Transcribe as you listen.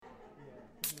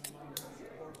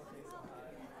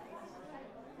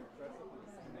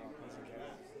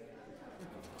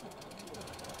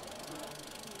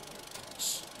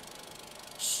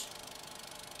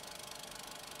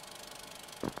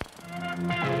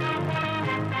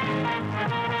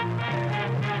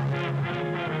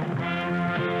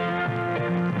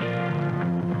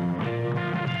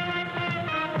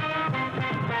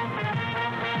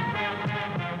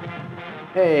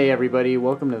Hey, everybody,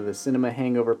 welcome to the Cinema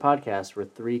Hangover podcast, where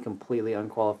three completely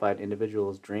unqualified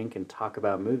individuals drink and talk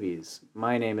about movies.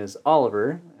 My name is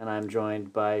Oliver, and I'm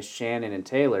joined by Shannon and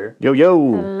Taylor. Yo,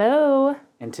 yo. Hello.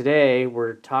 And today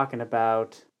we're talking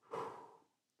about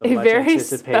the A much very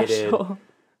anticipated. special.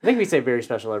 I think we say very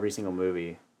special every single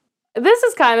movie. This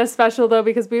is kind of special though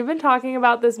because we've been talking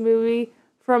about this movie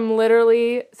from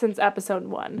literally since episode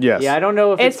 1. Yes. Yeah, I don't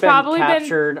know if it's been probably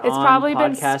captured been it's on probably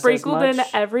been podcast sprinkled as in much,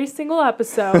 every single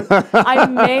episode. I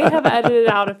may have edited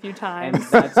out a few and times.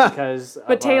 that's because.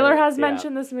 But of Taylor our- has yeah.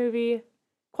 mentioned this movie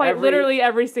quite Every- literally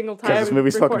every single time. Because this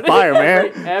movie's fucking recorded. fire,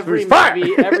 man. Every This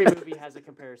movie's fire. every movie has a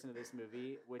comparison to this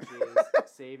movie, which is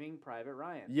Saving Private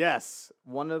Ryan. Yes.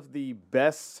 One of the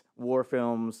best war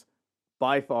films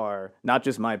by far, not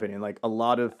just my opinion, like a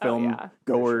lot of film yeah,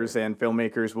 goers and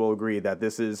filmmakers will agree that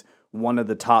this is one of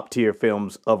the top tier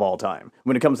films of all time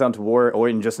when it comes down to war or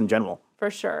in just in general. For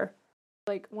sure.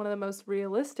 Like one of the most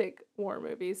realistic war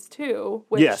movies too,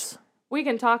 which Yes. we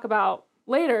can talk about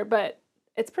later, but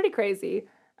it's pretty crazy.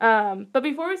 But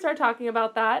before we start talking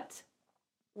about that,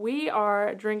 we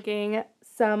are drinking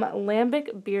some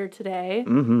lambic beer today.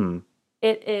 Mm-hmm.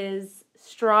 It is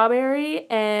strawberry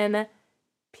and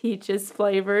peaches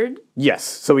flavored. Yes.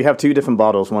 So we have two different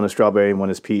bottles. One is strawberry and one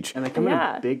is peach. And they come in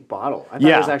Yeah. a big bottle. I thought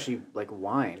Yeah. it was actually like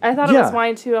wine. I thought it Yeah. was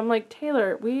wine too. I'm like,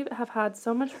 Taylor, we have had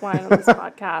so much wine on this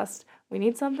podcast. We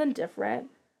need something different.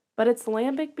 But it's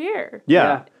lambic beer.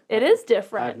 Yeah. It is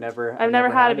different. I've never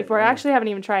had it before. I yeah. actually haven't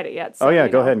even tried it yet. So, Oh, yeah,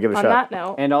 you go know, ahead and give it a on shot. that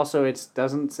note, And also, it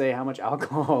doesn't say how much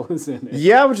alcohol is in it.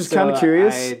 Yeah, which is So kind of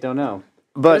curious. I don't know.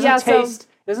 But Yeah, so- It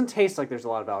doesn't taste like there's a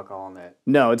lot of alcohol in it.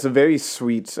 no, it's a very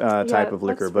sweet type of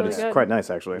liquor, looks but really it's good. quite nice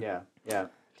actually. Yeah, yeah.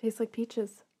 tastes like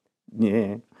peaches.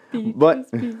 Yeah. Peaches,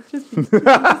 But- peaches, peaches.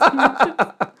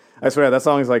 I swear that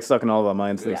song is like stuck in all of our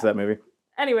minds thanks to Yeah. that movie.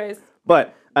 Anyways,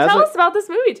 But as tell we- us about this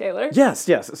movie, Taylor. yes.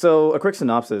 So a quick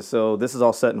synopsis. So this is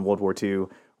all set in World War II,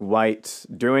 right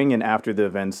during and after the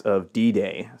events of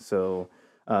D-Day. So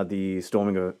the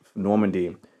storming of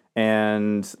Normandy,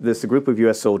 and there's a group of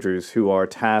U.S. soldiers who are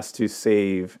tasked to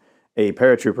save a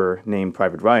paratrooper named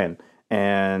Private Ryan,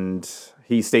 and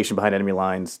he's stationed behind enemy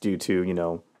lines due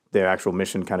to their actual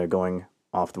mission kind of going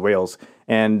off the rails.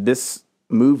 And this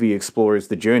movie explores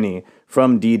the journey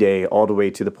from D-Day all the way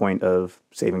to the point of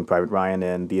saving Private Ryan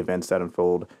and the events that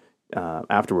unfold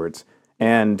afterwards.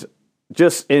 And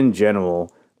just in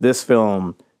general, this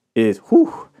film is,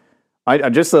 I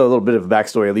just a little bit of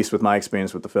backstory, at least with my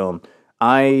experience with the film.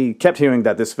 I kept hearing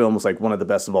that this film was like one of the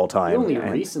best of all time. You only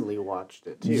And- recently watched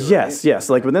it too. yes, right? yes.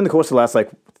 Like within the course of the last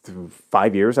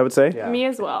 5 years, I would say. Yeah. Me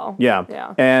as well. Yeah.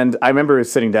 Yeah. And I remember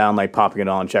sitting down, like popping it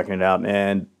on, checking it out,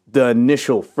 and the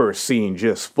initial first scene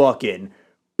just fucking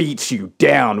beats you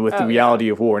down with the reality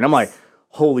of war. And I'm like,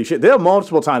 holy shit. There are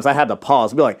multiple times I had to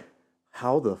pause and be like,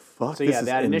 how the fuck? So this yeah, is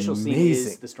that initial scene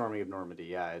amazing. is the storming of Normandy.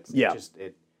 Yeah, Yeah.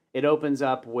 It opens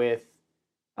up with.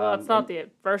 Well, it's not the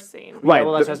first scene. Right. Yeah,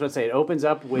 well, that's what I the- was about to say. It opens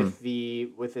up with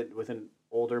with an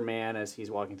older man as he's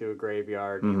walking through a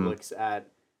graveyard. He looks at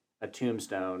a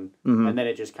tombstone, and then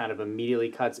it just kind of immediately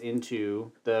cuts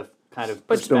into the kind of Storming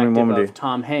perspective Normandy. of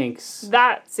Tom Hanks.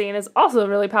 That scene is also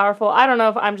really powerful. I don't know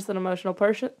if I'm just an emotional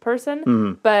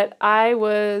person, but I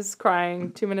was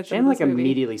crying 2 minutes And into like this movie.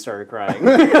 immediately started crying.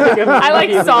 I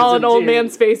like saw an old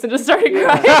man's face and just started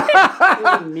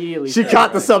crying. Immediately, She started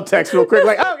caught the crying. subtext real quick,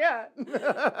 like, oh yeah.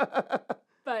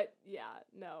 But yeah,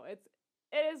 no, it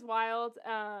is wild.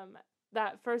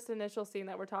 That first initial scene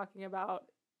that we're talking about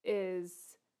is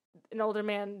an older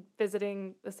man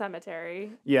visiting the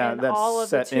cemetery. Yeah, and that's all of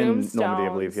set the in tombstones Normandy,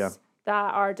 I believe, yeah.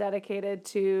 that are dedicated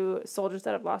to soldiers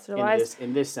that have lost their in lives.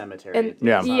 this cemetery. And It's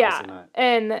Yeah. obviously yeah, not.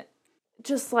 and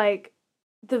just like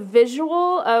the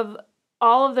visual of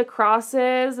all of the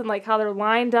crosses and like how they're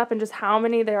lined up and just how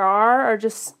many there are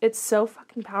just it's so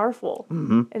fucking powerful.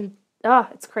 Mm-hmm. And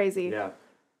it's crazy. Yeah.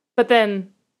 But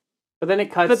then But then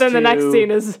it cuts. But then the next to-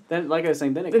 scene is then, like I was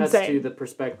saying, then it cuts insane. to the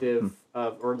perspective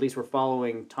of, or at least we're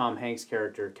following Tom Hanks'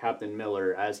 character, Captain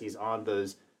Miller, as he's on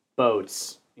those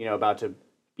boats, about to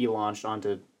be launched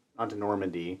onto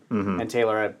Normandy. And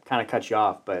Taylor, I kind of cut you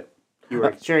off, but you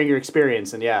were sharing your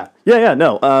experience, and yeah,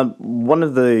 No. One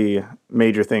of the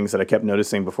major things that I kept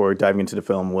noticing before diving into the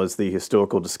film was the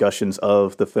historical discussions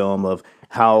of the film, of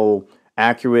how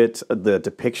accurate the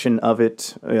depiction of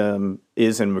it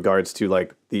is in regards to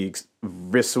like the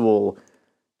visceral,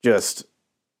 just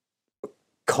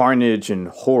carnage and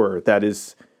horror that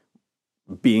is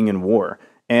being in war.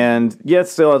 And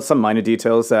yes, there are some minor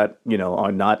details that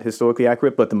are not historically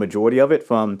accurate, but the majority of it,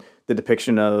 from the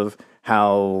depiction of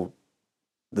how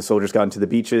the soldiers got into the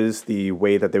beaches, the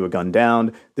way that they were gunned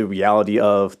down, the reality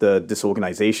of the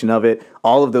disorganization of it,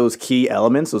 all of those key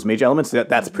elements, those major elements,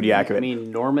 that's pretty accurate. I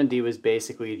mean, Normandy was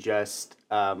basically just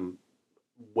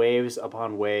waves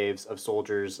upon waves of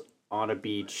soldiers on a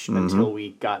beach until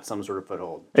we got some sort of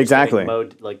foothold. Just Exactly.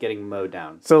 Getting mowed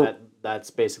down. So-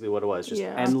 that's basically what it was. Just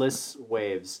Yeah. endless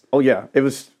waves. Oh yeah, it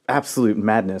was absolute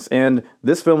madness. And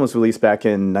this film was released back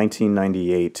in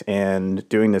 1998, and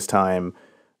during this time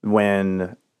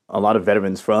when a lot of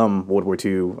veterans from World War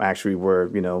II actually were,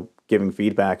 giving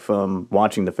feedback from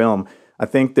watching the film. I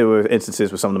think there were instances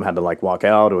where some of them had to like walk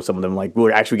out, or some of them like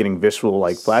were actually getting visceral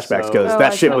like flashbacks because So-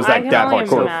 that shit was I like can that only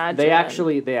hardcore. imagine.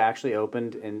 They actually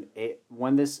opened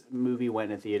when this movie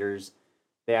went in theaters.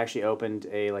 They actually opened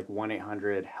a like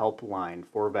 1-800 helpline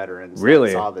for veterans Really?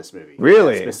 that saw this movie.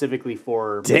 Really? Specifically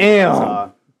for Damn. saw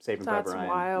Saving Private That's Ryan.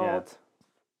 wild. Yeah. That's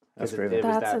 'Cause crazy. It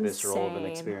was That's that visceral of an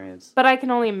insane. experience. But I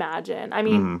can only imagine. I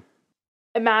mean,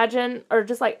 imagine or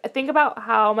just like think about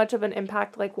how much of an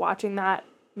impact like watching that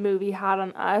movie had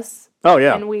on us, Oh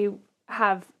yeah. and we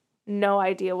have no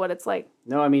idea what it's like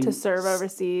No, I mean to serve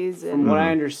overseas. From And what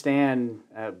I understand,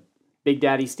 Big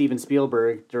Daddy Steven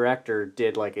Spielberg, director,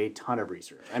 did like a ton of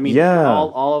research. I mean, Yeah.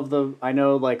 all of the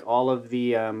all of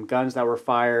the guns that were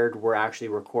fired were actually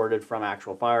recorded from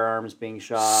actual firearms being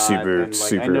shot. Super, and, like, I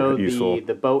super know useful.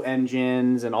 the boat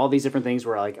engines and all these different things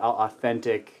were like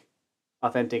authentic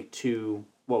to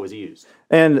what was used.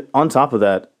 And on top of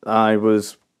that,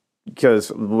 because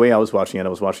the way I was watching it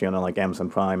on like Amazon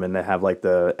Prime, and they have like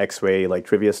the X-ray like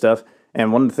trivia stuff.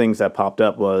 And one of the things that popped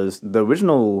up was the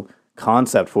original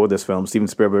concept for this film. Steven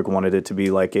Spielberg wanted it to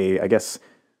be like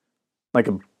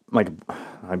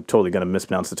I'm totally gonna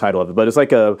mispronounce the title of it, but it's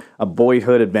like a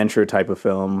boyhood adventure type of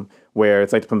film where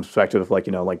it's like from the perspective of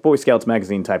like Boy Scouts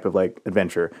magazine type of like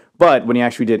adventure. But when he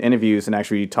actually did interviews and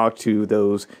actually talked to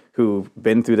those who've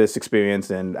been through this experience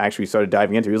and actually started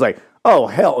diving into it, he was like, "Oh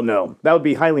hell no, that would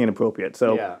be highly inappropriate."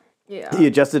 So Yeah. yeah, he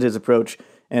adjusted his approach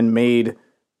and made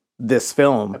this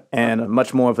film and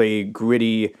much more of a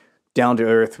gritty, down to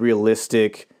earth,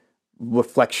 realistic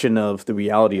reflection of the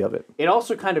reality of it. It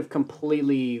also kind of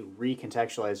completely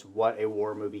recontextualized what a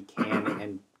war movie can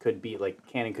and could be, you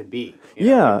know?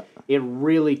 Yeah. It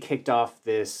really kicked off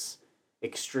this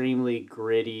extremely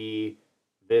gritty,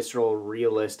 visceral,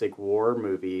 realistic war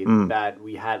movie that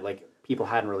we had people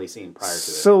hadn't really seen prior to it.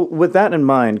 So with that in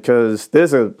mind, because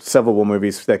there's several war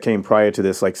movies that came prior to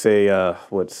this, like say,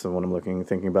 what's the one I'm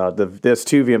thinking about? There's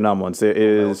two Vietnam ones. There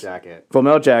is Full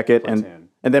Metal Jacket and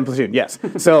then Platoon. Yes.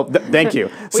 So thank you.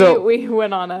 So we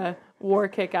went on a war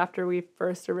kick after we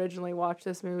first originally watched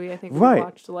this movie. I think we Right.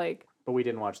 watched But we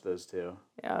didn't watch those two.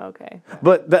 yeah, okay.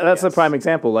 But that's a Yes. prime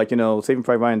example. Saving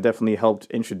Private Ryan definitely helped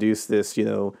introduce this,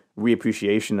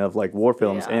 reappreciation of like war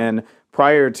films. Yeah. And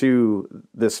prior to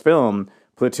this film,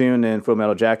 Platoon and Full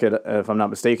Metal Jacket, if I'm not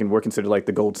mistaken, were considered like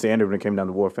the gold standard when it came down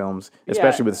to war films,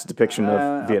 especially with its depiction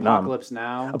of Vietnam. Apocalypse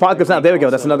Now. Apocalypse Now. There we go.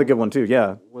 That's also another good one too.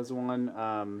 Yeah. Was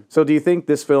one. So do you think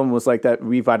this film was like that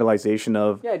revitalization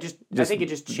of? Yeah, I think it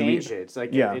just changed it. It's like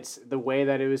Yeah. it's the way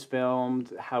that it was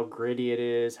filmed, how gritty it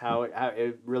is, how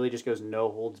it really just goes no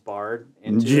holds barred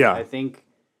into Yeah. it. I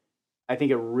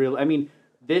think it really. I mean,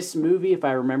 this movie, if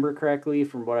I remember correctly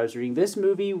from what I was reading, this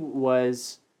movie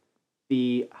was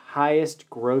the highest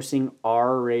grossing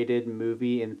R-rated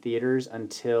movie in theaters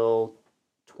until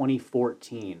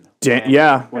 2014.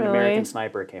 Yeah. When Really? American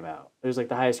Sniper came out. It was like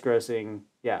the highest grossing.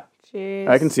 Yeah. Jeez.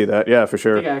 I can see that. Yeah, for I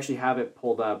sure. think I actually have it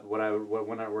pulled up where I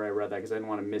read that because I didn't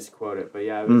want to misquote it. But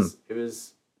yeah, it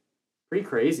was pretty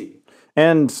crazy.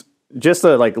 And just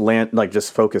to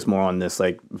just focus more on this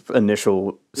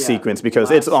initial Yeah, sequence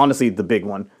because it's last- honestly the big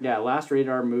one. Yeah, last rated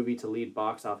R movie to lead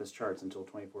box office charts until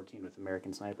 2014 with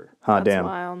American Sniper. Hot That's damn.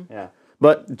 wild. Yeah.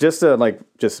 But just to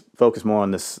just focus more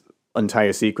on this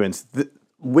entire sequence,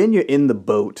 when you're in the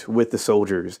boat with the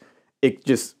soldiers, it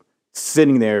just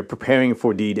sitting there preparing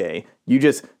for D-Day. You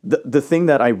just the thing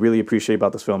that I really appreciate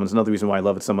about this film, and it's another reason why I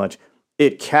love it so much,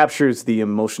 it captures the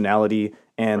emotionality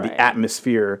and Right. the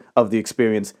atmosphere of the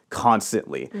experience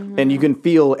constantly. And you can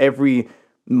feel every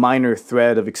minor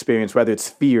thread of experience, whether it's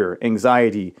fear,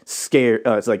 anxiety, scare,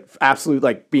 it's like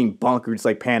absolute being bonkers, it's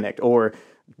like panicked, or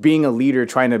being a leader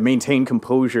trying to maintain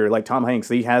composure, like Tom Hanks.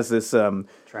 He has this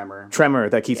tremor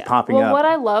that keeps popping Well, up. what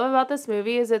I love about this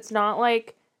movie is it's not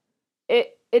like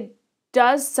it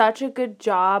does such a good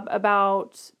job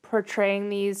about portraying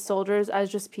these soldiers as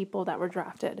just people that were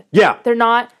drafted. Yeah. They're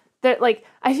not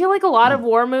I feel like a lot of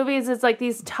war movies it's like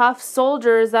these tough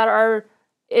soldiers that are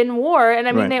in war, and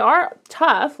I mean Right. they are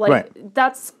tough. Right.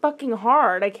 That's fucking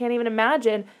hard. I can't even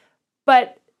imagine.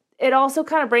 But it also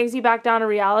kind of brings you back down to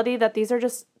reality that these are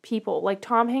just people. Like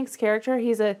Tom Hanks' character,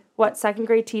 he's a second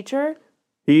grade teacher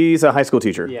He's a high school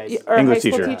teacher. Yeah, or English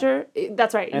a high school teacher. teacher.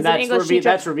 That's right. He's And an that's English teacher.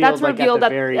 that's revealed, like,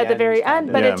 at the very end.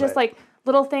 kind But of. it's just like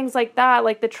little things like that,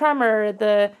 like the tremor,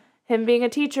 him being a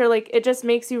teacher, like it just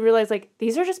makes you realize like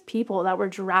these are just people that were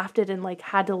drafted and like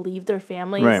had to leave their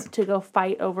families Right. to go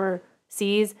fight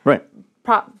overseas. Right.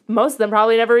 Most of them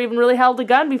probably never even really held a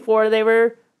gun before they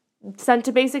were sent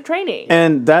to basic training.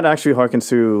 And that actually harkens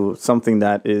to something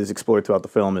that is explored throughout the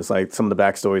film, is like some of the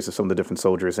backstories of some of the different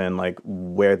soldiers and like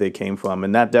where they came from.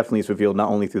 And that definitely is revealed not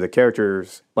only through the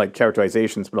characters, like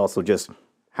characterizations, but also just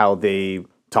how they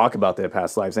talk about their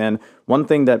past lives. And one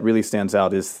thing that really stands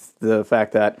out is the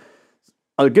fact that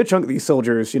a good chunk of these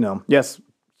soldiers, yes,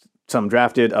 some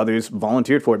drafted, others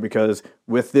volunteered for it, because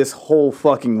with this whole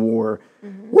fucking war,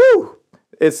 woo!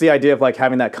 It's the idea of like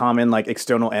having that common like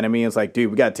external enemy. It's like, dude,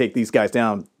 we got to take these guys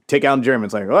down, take out the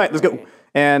Germans. Like, all right, let's go.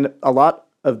 And a lot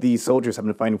of these soldiers have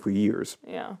been fighting for years,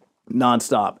 Yeah.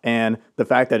 nonstop. And the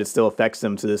fact that it still affects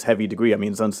them to this heavy degree, I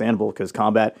mean, it's understandable, because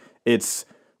combat, it's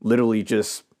literally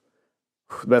just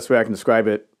the best way I can describe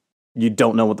it. You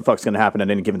don't know what the fuck's going to happen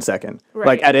at any given second. Right.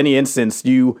 Like at any instance,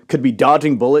 you could be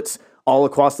dodging bullets all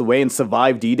across the way and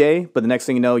survive D-Day, but the next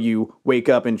thing you know, you wake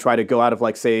up and try to go out of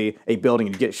like, say, a building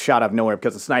and you get shot out of nowhere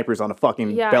because the sniper's on a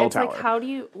fucking bell it's tower.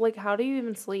 like how do you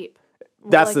even sleep?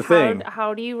 That's Like, the thing.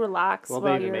 How do you relax Well,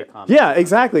 while they even you're make comments. Yeah,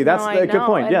 exactly. That's No, a I good know.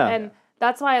 point. And, Yeah. and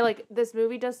that's why like this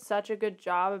movie does such a good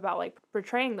job about like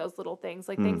portraying those little things,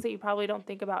 like things that you probably don't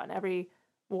think about in every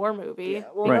war movie,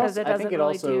 well, because Right. it I doesn't think it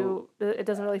really also- it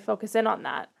doesn't really focus in on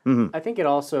that. I think it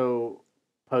also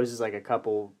poses like a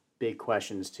couple big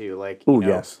questions too, like Oh,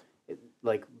 yes.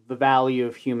 like the value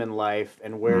of human life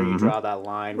and where you draw that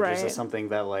line, which Right. is something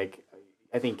that like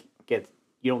I think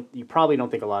you probably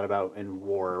don't think a lot about in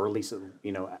war, or at least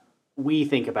we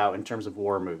think about in terms of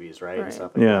war movies, right? And Right.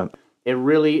 stuff like Yeah. that. It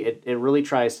really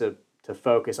tries to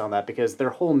focus on that, because their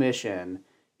whole mission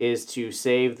is to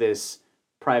save this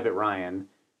Private Ryan,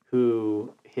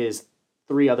 who his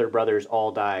 3 other brothers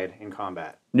all died in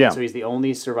combat. Yeah. So he's the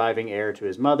only surviving heir to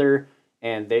his mother,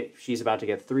 and she's about to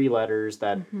get 3 letters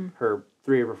that her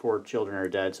 3 of her 4 children are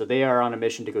dead. So they are on a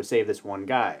mission to go save this one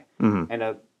guy. And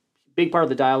a big part of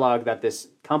the dialogue that this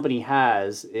company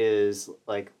has is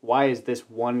like, why is this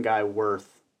one guy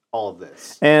worth all of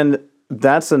this? And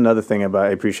that's another thing I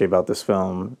appreciate about this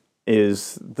film,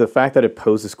 is the fact that it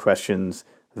poses questions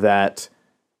that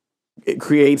it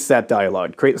creates that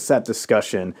dialogue, creates that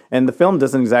discussion. And the film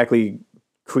doesn't exactly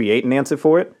create an answer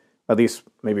for it, at least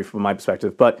maybe from my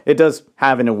perspective, but it does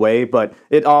have in a way, but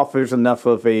it offers enough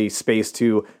of a space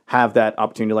to have that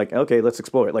opportunity, like, okay, let's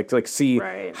explore it. Like, to see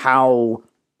Right. how,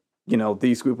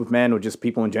 these group of men, or just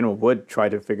people in general, would try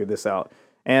to figure this out.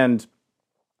 And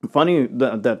funny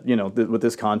that with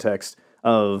this context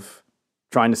of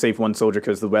trying to save one soldier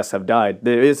because the rest have died,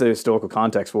 there is a historical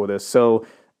context for this. So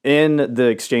in the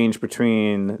exchange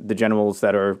between the generals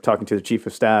that are talking to the chief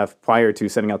of staff prior to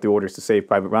sending out the orders to save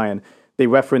Private Ryan, they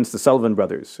reference the Sullivan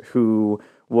brothers, who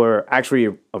were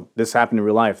actually, this happened in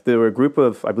real life. There were a group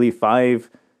of, I believe, 5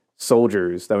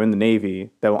 soldiers that were in the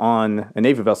Navy that were on a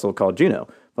Navy vessel called Juno,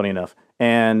 funny enough.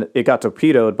 And it got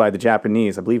torpedoed by the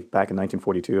Japanese, I believe back in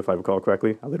 1942, if I recall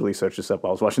correctly. I literally searched this up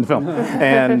while I was watching the film.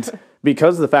 And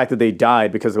because of the fact that they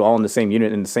died, because they're all in the same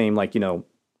unit, in the same,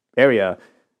 area,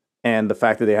 and the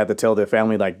fact that they had to tell their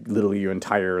family, like, literally your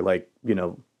entire,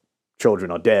 children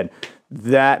are dead,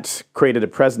 that created a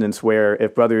precedence where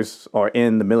if brothers are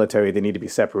in the military, they need to be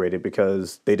separated,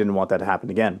 because they didn't want that to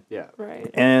happen again. Yeah. Right.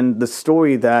 And the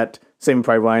story that Saving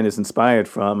Private Ryan is inspired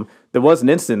from, there was an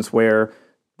instance where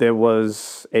there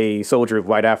was a soldier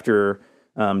right after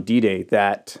D-Day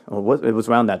it was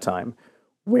around that time,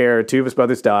 where 2 of his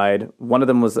brothers died. One of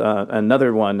them was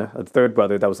another one, a third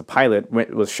brother that was a pilot,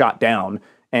 was shot down,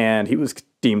 and he was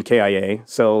deemed KIA.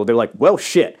 So they're like, well,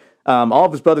 shit. All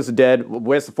of his brothers are dead.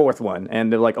 Where's the 4th one?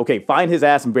 And they're like, okay, find his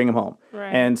ass and bring him home. Right.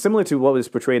 And similar to what was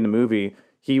portrayed in the movie,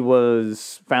 he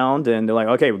was found, and they're like,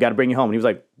 okay, we got to bring you home. And he was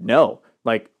like, no,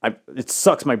 it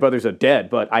sucks my brothers are dead,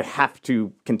 but I have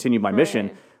to continue my mission.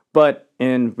 Right. But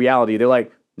in reality, they're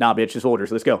like, nah, bitch, just orders.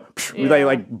 Let's go. Yeah.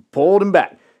 They pulled him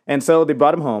back. And so they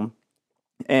brought him home.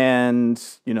 And,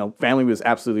 family was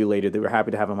absolutely elated. They were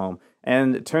happy to have him home.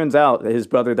 And it turns out that his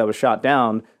brother that was shot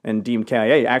down and deemed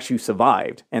KIA actually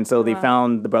survived. And so they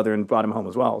found the brother and brought him home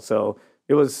as well. So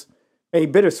it was a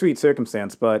bittersweet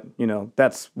circumstance, but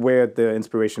that's where the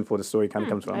inspiration for the story kind of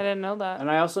comes I from. didn't know that.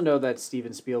 And I also know that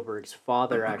Steven Spielberg's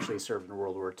father actually served in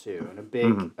World War II,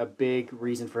 and a big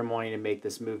reason for him wanting to make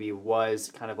this movie was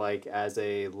kind of like as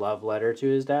a love letter to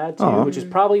his dad too, Aw. which is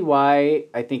probably why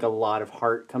I think a lot of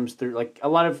heart comes through, like a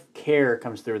lot of care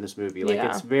comes through in this movie. Like Yeah.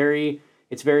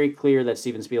 it's very clear that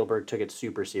Steven Spielberg took it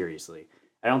super seriously.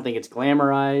 I don't think it's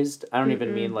glamorized. I don't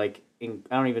even mean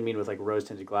with like rose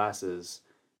tinted glasses.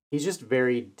 He's just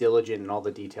very diligent in all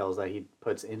the details that he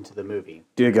puts into the movie.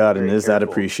 Dear God, and Very is that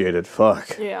careful. appreciated?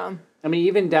 Fuck. Yeah. I mean,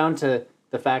 even down to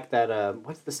the fact that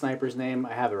what's the sniper's name?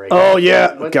 I have it right. Oh here.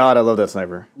 yeah, What- God, I love that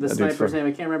sniper. the That dude's sniper's fucking-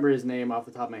 name. I can't remember his name off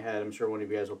the top of my head. I'm sure one of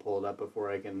you guys will pull it up before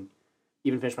I can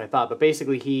even finish my thought. But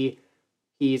basically,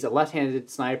 he's a left-handed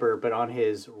sniper, but on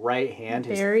his right hand,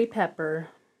 his Barry Pepper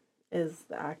is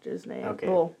the actor's name. Okay.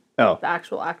 Well, Oh, the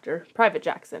actual actor, Private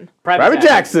Jackson. Private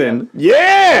Jackson.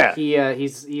 Yeah.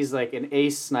 He's like an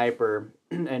ace sniper,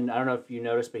 and I don't know if you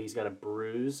noticed, but he's got a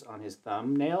bruise on his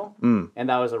thumbnail, and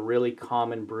that was a really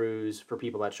common bruise for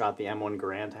people that shot the M1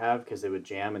 Garand to have because they would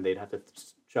jam and they'd have to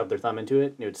shove their thumb into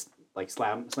it, and it would like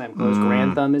slam close.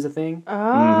 Garand thumb is a thing. Oh,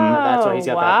 That's why he's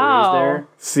got that bruise there.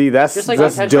 See, that's Just like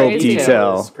that's attention dope to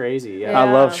detail. is crazy. Yeah. Yeah.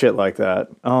 I love shit like that.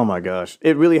 Oh my gosh,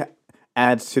 it really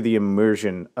adds to the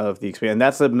immersion of the experience, and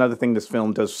that's another thing this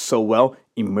film does so well: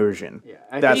 immersion. Yeah,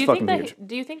 I That's do you fucking think huge.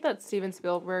 do you think that Steven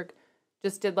Spielberg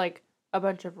just did like a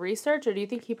bunch of research, or do you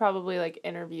think he probably like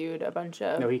interviewed a bunch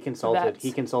of No, he consulted. vets?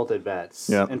 He consulted vets.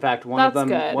 Yeah. In fact, That's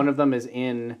good. one of them is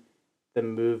in the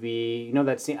movie. You know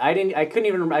that scene? I didn't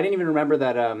even remember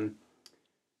that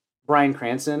Bryan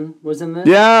Cranston was in this.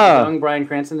 Yeah. Young Bryan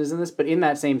Cranston is in this, but in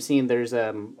that same scene, there's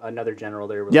another general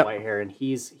there with Yep. white hair, and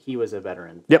he was a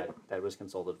veteran. Yep. That was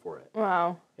consulted for it.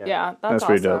 Wow. Yeah. Yeah, That's that's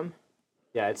pretty awesome. dope.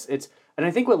 Yeah, it's and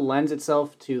I think what lends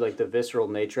itself to like the visceral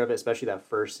nature of it, especially that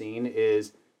first scene,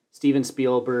 is Steven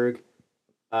Spielberg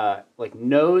like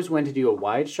knows when to do a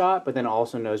wide shot, but then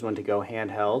also knows when to go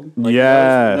handheld. Like,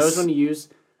 Yes. knows when to use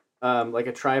like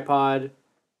a tripod,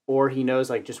 or he knows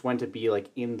like just when to be like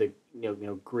in the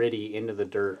gritty into the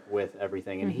dirt with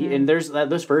everything. And he and there's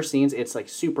those first scenes, it's like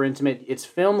super intimate. It's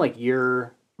filmed like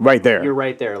you're Right there.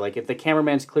 right there. Like if the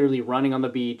cameraman's clearly running on the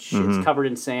beach, it's covered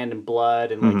in sand and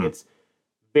blood, and like it's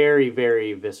very,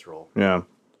 very visceral. Yeah.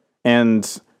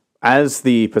 And as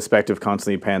the perspective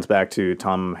constantly pans back to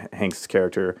Tom Hanks'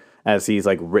 character, as he's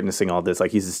like witnessing all this,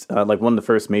 like he's like one of the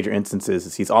first major instances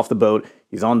is he's off the boat,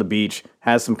 he's on the beach,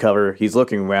 has some cover, he's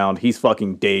looking around, he's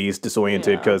fucking dazed,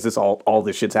 disoriented because all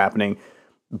this shit's happening.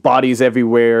 Bodies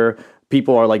everywhere,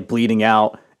 people are like bleeding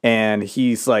out, and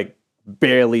he's like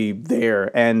barely there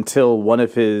until one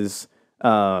of his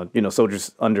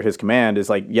soldiers under his command is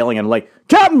like yelling at him like,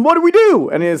 "Captain, what do we do?"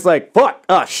 And it's like, "Fuck,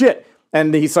 shit."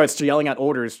 And he starts yelling out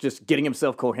orders, just getting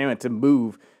himself coherent to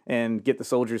move and get the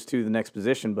soldiers to the next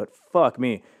position. But fuck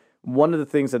me. One of the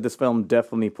things that this film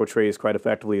definitely portrays quite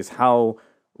effectively is how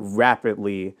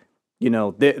rapidly,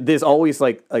 there's always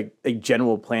like a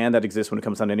general plan that exists when it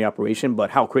comes down to any operation, but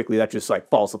how quickly that just like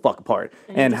falls the fuck apart.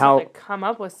 You And just how have to come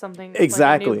up with something like a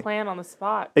Exactly. new plan on the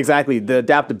spot. Exactly. The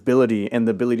adaptability and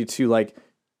the ability to like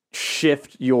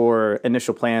shift your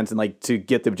initial plans and like to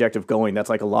get the objective going. That's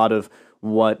like a lot of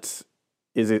what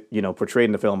is it, portrayed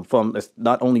in the film from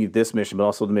not only this mission, but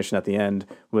also the mission at the end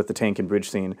with the tank and bridge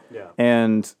scene. Yeah.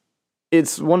 And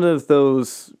it's one of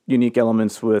those unique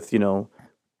elements with,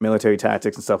 military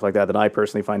tactics and stuff like that I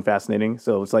personally find fascinating.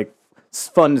 So it's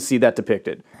fun to see that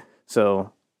depicted.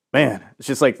 So, man, it's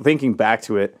just like thinking back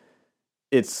to it,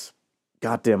 it's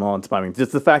goddamn awe-inspiring.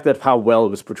 Just the fact that how well it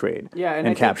was portrayed Yeah, and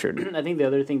I think- captured. I think the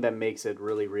other thing that makes it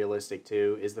really realistic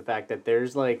too is the fact that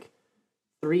there's like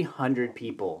 300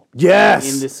 people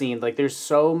Yes! in the scene. Like there's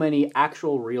so many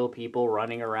actual real people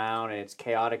running around, and it's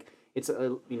chaotic. It's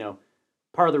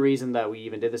part of the reason that we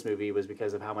even did this movie was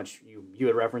because of how much you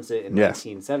had referenced it in Yes.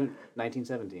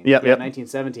 1917. Yep, yep.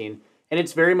 1917, and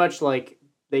it's very much like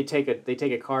they take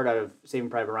a card out of Saving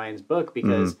Private Ryan's book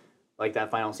because like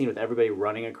that final scene with everybody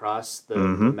running across the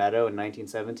meadow in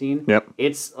 1917. Yep.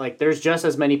 It's like there's just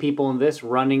as many people in this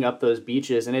running up those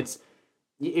beaches, and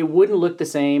it wouldn't look the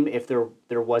same if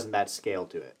there wasn't that scale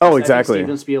to it. Oh, I think exactly.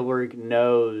 Steven Spielberg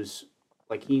knows,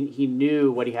 like he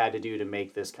knew what he had to do to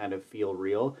make this kind of feel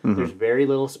real. There's very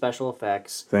little special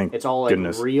effects. Thank it's all like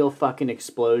goodness. real fucking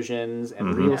explosions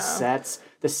and real Yeah. sets.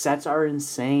 The sets are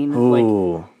insane.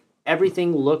 Ooh. Like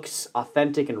everything looks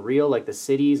authentic and real. Like the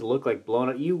cities look like blown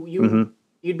up.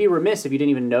 You'd be remiss if you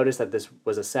didn't even notice that this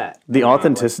was a set. The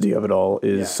authenticity of it all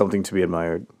is Yeah. something to be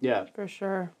admired. Yeah. For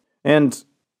sure. And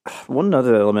one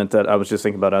other element that I was just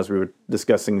thinking about as we were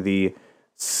discussing the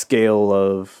scale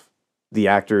of the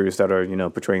actors that are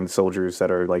portraying the soldiers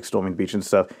that are like storming the beach and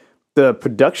stuff. The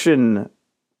production,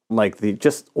 like the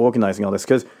just organizing all this,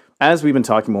 because as we've been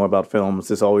talking more about films,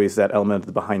 there's always that element of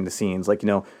the behind the scenes, like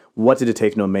what did it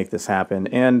take to make this happen?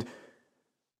 And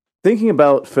thinking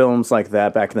about films like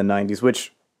that back in the '90s,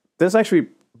 which there's actually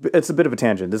it's a bit of a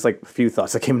tangent. There's like a few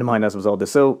thoughts that came to mind as a result of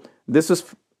this. So this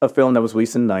was a film that was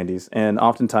released in the '90s, and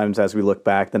oftentimes as we look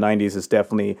back, the '90s is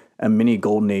definitely a mini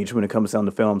golden age when it comes down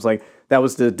to films. Like that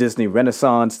was the Disney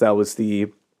Renaissance. That was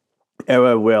the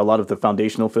era where a lot of the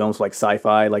foundational films like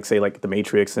sci-fi, like say like The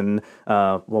Matrix and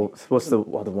what's the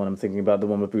other one I'm thinking about? The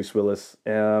one with Bruce Willis.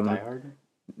 Die Hard?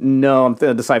 No, I'm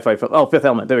the sci-fi film. Oh, Fifth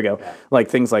Element. There we go. Yeah. Like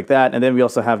things like that. And then we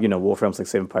also have, war films like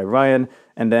Saving Private Ryan.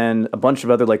 And then a bunch of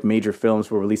other like major films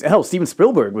were released. Hell, Steven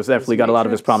Spielberg was definitely got a lot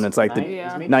of his prominence. Like the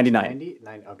 99.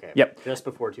 Okay. Yep. Just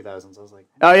before 2000s. I was like,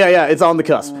 oh yeah, it's on the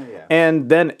cusp. Yeah. And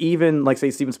then even like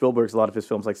say Steven Spielberg's, a lot of his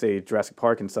films like say Jurassic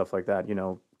Park and stuff like that,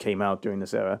 came out during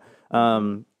this era.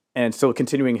 And so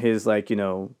continuing his like,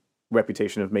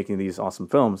 reputation of making these awesome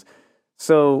films.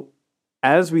 So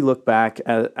as we look back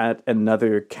at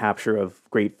another capture of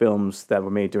great films that were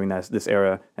made during this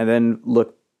era, and then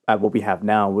look at what we have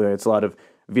now, where it's a lot of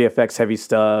VFX heavy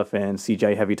stuff and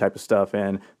CGI heavy type of stuff,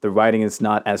 and the writing is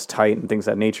not as tight and things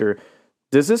of that nature,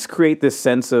 does this create this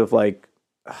sense of like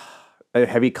a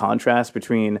heavy contrast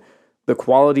between the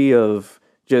quality of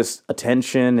just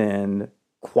attention and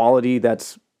quality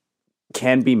that's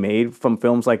can be made from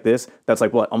films like this that's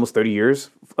like what almost 30 years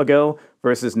ago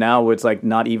versus now where it's like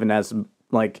not even as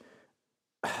like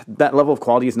that level of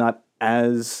quality is not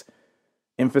as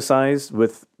emphasized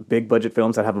with big budget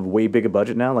films that have a way bigger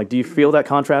budget now? Like do you feel that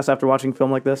contrast after watching a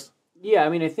film like this? Yeah, I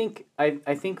mean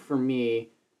I think for me,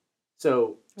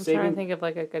 so I'm trying to think of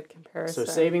like a good comparison.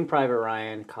 So Saving Private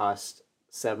Ryan cost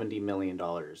 $70 million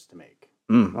to make.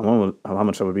 I wonder how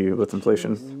much that would be with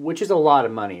inflation. Which is a lot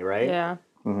of money, right? Yeah.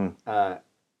 Mm-hmm.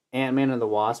 Ant-Man and the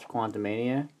Wasp: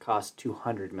 Quantumania cost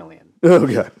 $200 million. Oh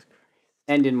god.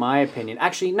 And in my opinion,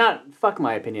 actually, fuck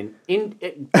my opinion.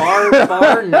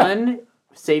 Bar none,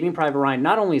 Saving Private Ryan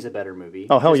not only is a better movie.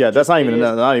 Oh hell yeah, that's not even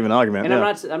an argument. And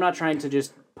yeah. I'm not trying to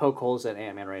just poke holes at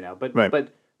Ant-Man right now, but Right. but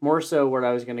more so, what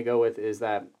I was going to go with is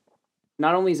that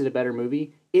not only is it a better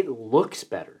movie, it looks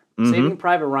better. Mm-hmm. Saving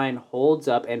Private Ryan holds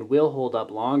up and will hold up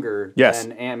longer Yes.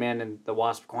 than Ant-Man and the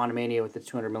Wasp: Quantumania with its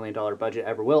 $200 million budget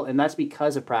ever will, and that's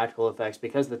because of practical effects,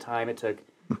 because of the time it took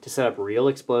to set up real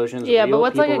explosions. Yeah, real but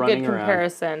what's like people a good running around.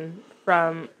 comparison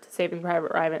from Saving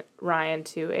Private Ryan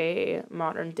to a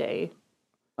modern day?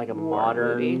 Like a war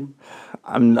modern movie?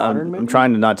 I'm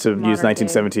trying not to use Modern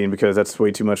 1917 because that's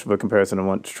way too much of a comparison. I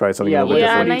want to try something Yeah, a little bit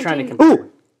yeah, different. what are you trying to 19 compare?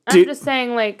 Ooh, I'm Dude. just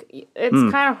saying, like,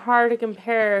 it's kind of hard to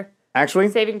compare Actually,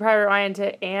 Saving Private Ryan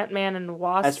to Ant-Man and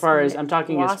Wasp. As far as- I'm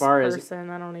talking as Wasp far as- person,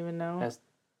 I don't even know. as-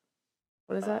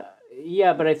 What is that?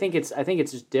 Yeah, but I think it's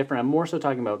just different. I'm more so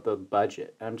talking about the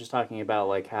budget. I'm just talking about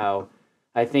like how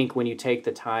I think when you take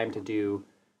the time to do,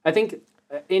 I think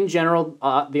in general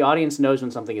the audience knows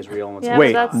when something is real and what's Yeah,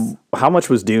 wait, but that's- how much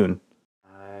was Dune?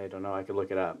 I don't know. I could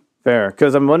look it up. Fair,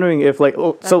 because I'm wondering if like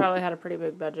That so probably had a pretty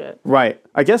big budget. right.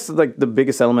 I guess like the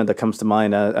biggest element that comes to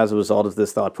mind as a result of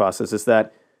this thought process is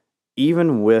that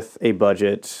even with a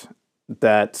budget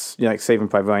that like Saving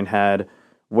Private Ryan had,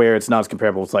 where it's not as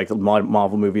comparable to like the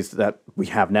Marvel movies that we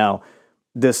have now,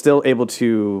 they're still able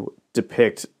to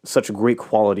depict such a great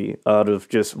quality out of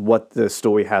just what the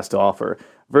story has to offer.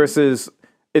 Versus,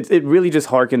 it really just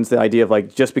harkens the idea of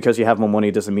like just because you have more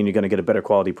money doesn't mean you're going to get a better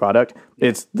quality product.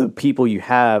 It's the people you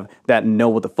have that know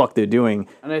what the fuck they're doing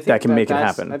And I think that can make it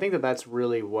that's- happen. I think that's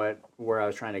really where I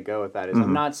was trying to go with that. Is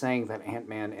I'm not saying that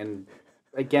Ant-Man and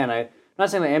again I'm not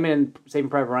saying that Ant-Man and Saving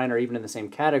Private Ryan are even in the same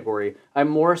category. I'm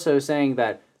more so saying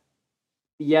that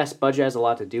yes, budget has a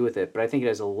lot to do with it, but I think it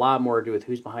has a lot more to do with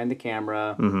who's behind the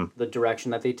camera, the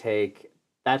direction that they take.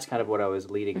 That's kind of what I was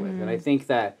leading with, and I think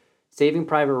that Saving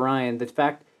Private Ryan, the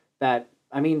fact that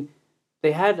I mean,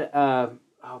 they had oh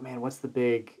man, what's the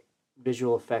big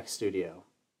visual effects studio?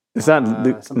 Is that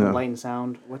Something no. Light and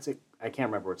Sound? What's it? I can't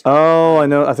remember what it's called. Oh, I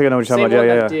know. I think I know what you're Same talking one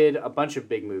about. that Yeah. did a bunch of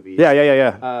big movies.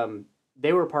 Yeah.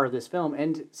 They were part of this film,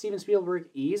 and Steven Spielberg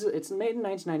it's made in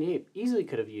 1998. Easily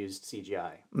could have used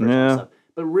CGI. For Yeah. stuff.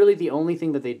 But really, the only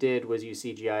thing that they did was use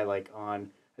CGI, like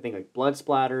on I think like blood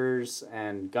splatters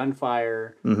and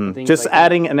gunfire. And things Just like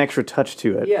adding an extra touch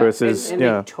to it that. versus and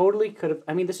they totally could have.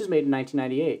 I mean, this was made in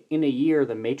 1998. In a year,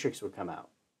 The Matrix would come out,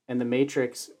 and The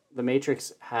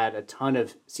Matrix had a ton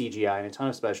of CGI and a ton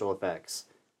of special effects.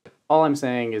 All I'm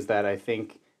saying is that I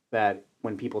think that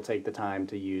when people take the time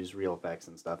to use real effects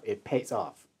and stuff, it pays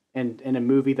off. And a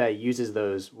movie that uses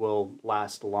those will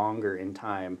last longer in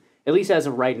time at least as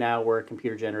of right now, where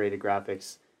computer generated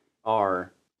graphics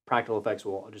are, practical effects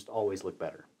will just always look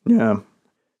better. Yeah.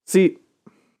 See,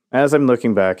 as I'm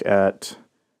looking back at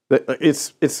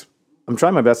I'm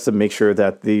trying my best to make sure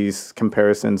that these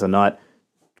comparisons are not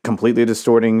completely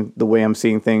distorting the way I'm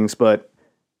seeing things, but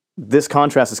this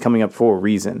contrast is coming up for a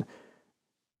reason.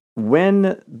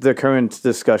 When the current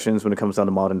discussions, when it comes down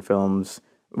to modern films,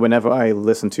 whenever I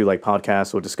listen to like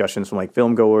podcasts or discussions from like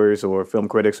film goers or film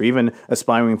critics or even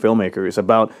aspiring filmmakers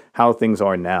about how things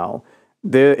are now,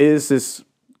 there is this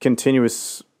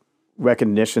continuous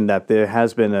recognition that there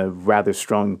has been a rather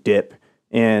strong dip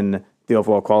in the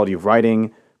overall quality of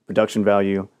writing, production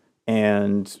value,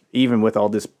 and even with all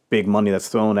this big money that's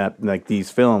thrown at like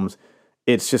these films,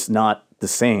 it's just not the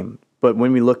same. But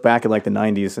when we look back at like the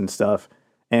 90s and stuff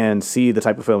and see the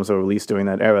type of films that were released during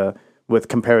that era with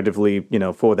comparatively,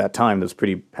 for that time, those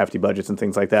pretty hefty budgets and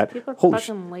things like that. People are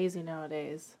fucking lazy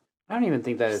nowadays. I don't even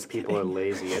think that is people are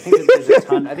lazy. I think that there's a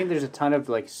ton. I think there's a ton of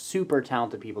like super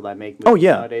talented people that make movies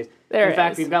nowadays. In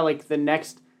fact, we've got like the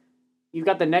next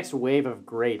wave of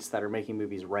greats that are making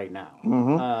movies right now.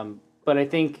 Mm-hmm. But I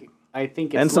think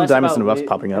it's and some less diamonds about, in the roughs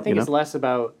popping up. I think it's less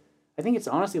about. I think it's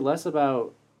honestly less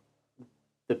about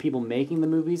the people making the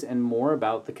movies and more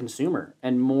about the consumer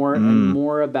and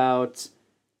more about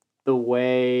the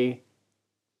way,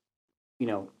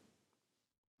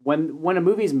 when a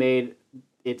movie's made,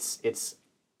 it's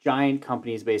giant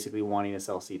companies basically wanting to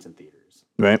sell seats in theaters.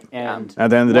 Right. And at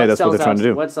the end of the day, that's what they're trying to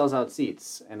do. What sells out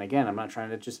seats? And again, I'm not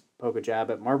trying to just poke a jab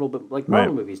at Marvel, but like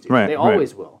Marvel movies do. They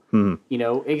always will.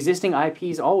 Mm-hmm. Existing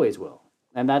IPs always will.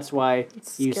 And that's why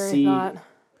you see... Thought.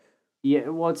 Yeah,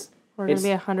 well, we're going to be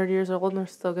 100 years old and we're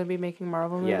still going to be making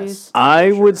Marvel movies? Yes.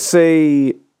 I would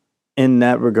say, in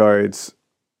that regards,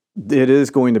 it is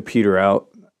going to peter out.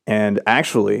 And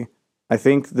actually, I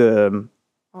think the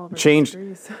change...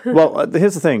 well,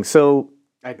 here's the thing. So...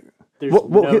 There's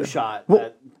no shot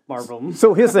at Marvel.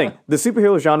 So here's the thing. The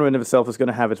superhero genre in of itself is going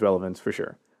to have its relevance for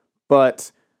sure.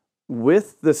 But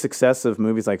with the success of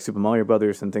movies like Super Mario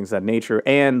Brothers and things of that nature,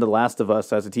 and The Last of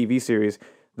Us as a TV series,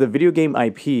 the video game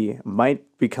IP might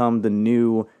become the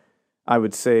new, I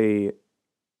would say,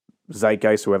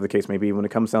 zeitgeist, or whatever the case may be, when it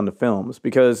comes down to films.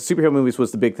 Because superhero movies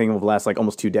was the big thing over the last like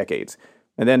almost 2 decades.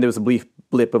 And then there was a brief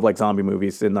blip of like zombie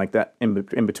movies and like that in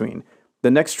between. The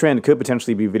next trend could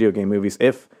potentially be video game movies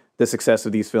if the success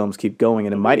of these films keep going,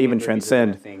 and it might even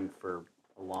transcend. For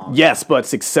a long yes, but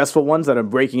successful ones that are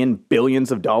breaking in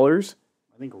billions of dollars.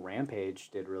 I think Rampage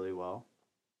did really well.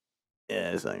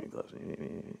 Yeah, it's not even close.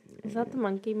 Is that the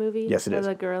monkey movie? Yes, it is.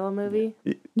 The gorilla movie?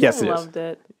 Yes, it is. I loved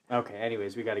it. Okay,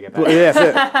 anyways, we got to get back. Well,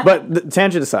 yes, but the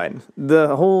tangent aside,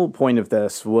 the whole point of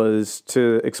this was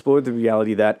to explore the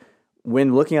reality that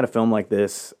when looking at a film like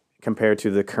this compared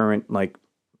to the current like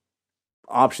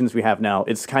options we have now,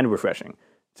 it's kind of refreshing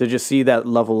to just see that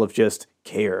level of just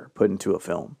care put into a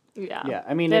film. Yeah. Yeah,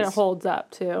 I mean, and it holds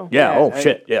up, too. Yeah,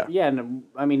 shit, yeah. Yeah, and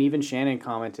I mean, even Shannon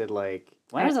commented, like,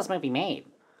 when was this movie made?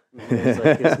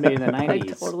 It was made in the 90s. I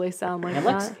totally sound like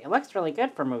It looks really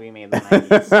good for a movie made in the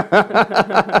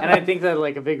 90s. And I think that,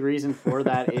 like, a big reason for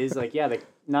that is, like,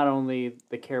 not only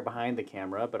the care behind the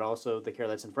camera, but also the care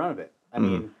that's in front of it. I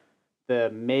mean, the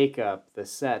makeup, the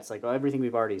sets, like, everything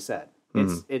we've already said.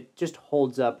 It just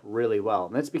holds up really well.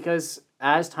 And that's because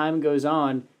as time goes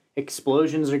on,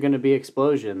 explosions are going to be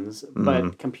explosions,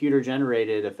 but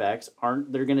computer-generated effects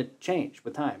they're going to change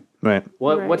with time. Right.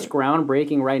 What's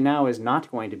groundbreaking right now is not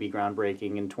going to be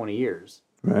groundbreaking in 20 years.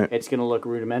 Right. It's going to look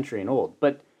rudimentary and old.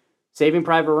 But Saving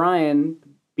Private Ryan,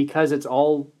 because it's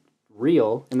all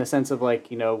real in the sense of, like,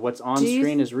 what's on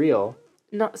screen is real.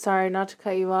 Sorry, not to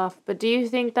cut you off, but do you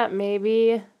think that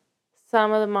maybe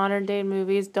some of the modern day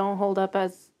movies don't hold up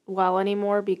as well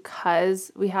anymore because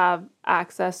we have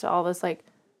access to all this like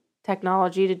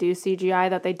technology to do CGI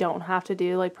that they don't have to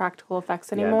do like practical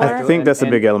effects anymore? I think that's a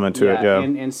big element to it, yeah.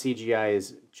 And CGI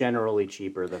is generally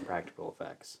cheaper than practical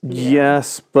effects.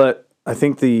 Yes, but I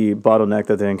think the bottleneck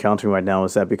that they're encountering right now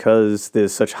is that because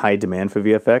there's such high demand for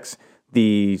VFX,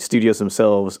 the studios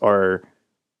themselves are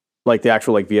like the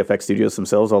actual like VFX studios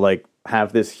themselves are like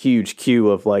have this huge queue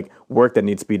of like work that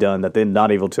needs to be done that they're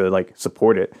not able to like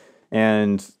support it.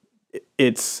 And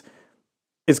it's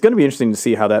going to be interesting to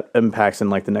see how that impacts in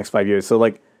like the next 5 years. So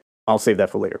like I'll save that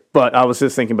for later. But I was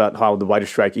just thinking about how the writer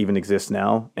strike even exists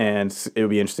now, and it would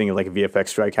be interesting if like a VFX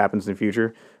strike happens in the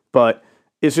future. But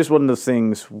it's just one of those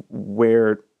things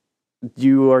where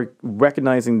you are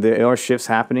recognizing there are shifts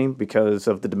happening because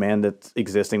of the demand that's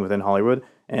existing within Hollywood,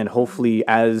 and hopefully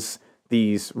as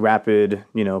these rapid,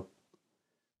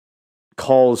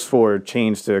 calls for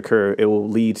change to occur, it will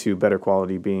lead to better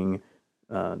quality being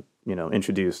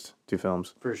introduced to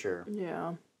films. For sure.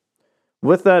 Yeah.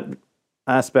 With that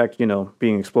aspect,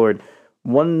 being explored,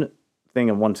 one thing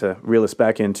I want to reel us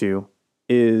back into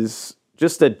is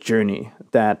just the journey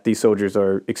that these soldiers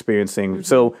are experiencing. Mm-hmm.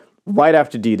 So right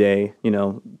after D-Day,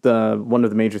 the one of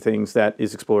the major things that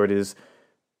is explored is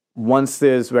once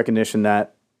there's recognition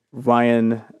that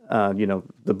Ryan,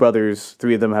 the brothers,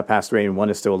 3 of them have passed away and 1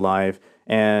 is still alive,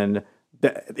 and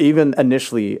even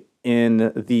initially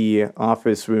in the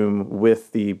office room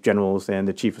with the generals and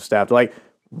the chief of staff, they're like,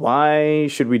 why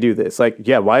should we do this? Like,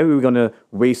 yeah, why are we going to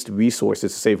waste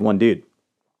resources to save 1 dude?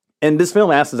 And this film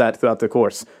asks that throughout the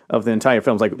course of the entire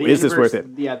film. It's like, is this worth it?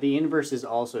 Yeah, the inverse is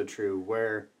also true,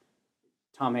 where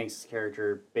Tom Hanks'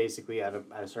 character basically at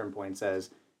a certain point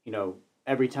says,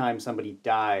 every time somebody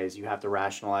dies, you have to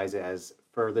rationalize it as,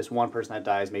 for this one person that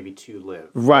dies, maybe 2 live.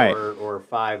 Right. Or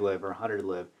 5 live, or 100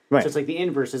 live. Right. So it's like the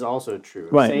inverse is also true.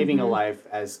 Right. Saving a life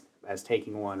as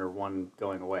taking one or one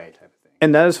going away type of thing.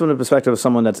 And that is from the perspective of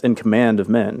someone that's in command of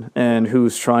men and who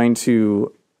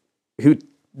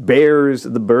bears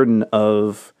the burden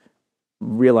of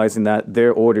realizing that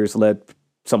their orders led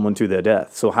someone to their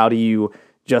death. So how do you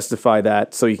justify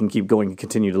that so you can keep going and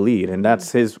continue to lead? And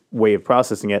that's his way of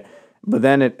processing it. But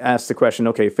then it asks the question,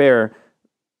 okay, fair,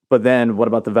 but then what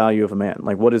about the value of a man?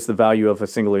 Like, what is the value of a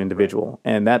singular individual?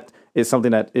 And that is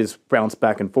something that is bounced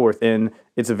back and forth. And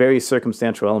it's a very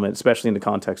circumstantial element, especially in the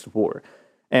context of war.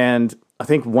 And I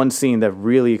think one scene that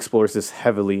really explores this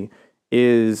heavily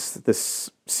is this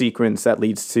sequence that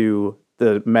leads to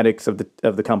the medics of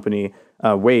the company,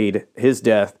 Wade, his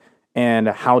death, and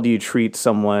how do you treat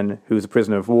someone who's a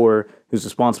prisoner of war, who's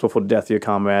responsible for the death of your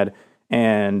comrade,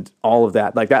 and all of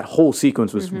that. Like, that whole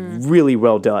sequence was really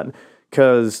well done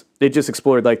because it just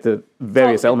explored like the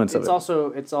various elements of it.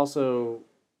 It's also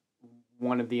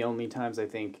one of the only times I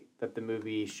think that the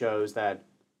movie shows that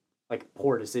like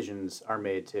poor decisions are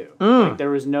made too. Like, there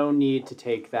was no need to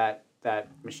take that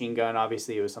machine gun.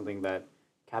 Obviously, it was something that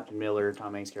Captain Miller,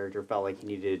 Tom Hanks' character, felt like he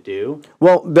needed to do.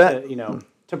 Well, that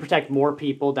to protect more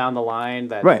people down the line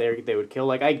that they would kill.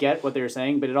 Like, I get what they were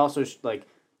saying, but it also like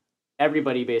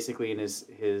everybody basically in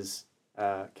his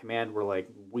command were like,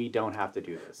 we don't have to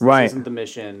do this. Right. This isn't the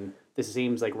mission. This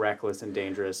seems like reckless and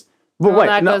dangerous. But Well,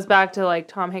 that goes back to like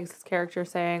Tom Hanks' character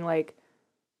saying like,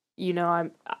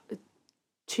 I'm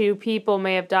 2 people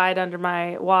may have died under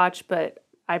my watch, but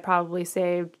I probably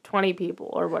saved 20 people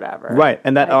or whatever. Right,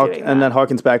 and that by doing that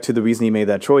harkens back to the reason he made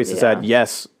that choice. Is that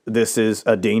yes, this is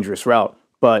a dangerous route,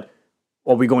 but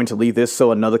are we going to leave this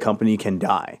so another company can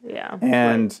die? Yeah.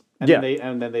 And And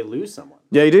then they lose someone.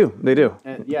 yeah, they do.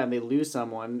 And they lose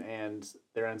someone, and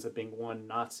there ends up being 1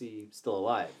 Nazi still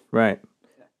alive. Right.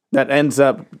 That ends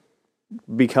up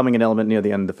becoming an element near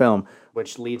the end of the film.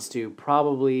 Which leads to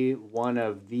probably one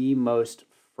of the most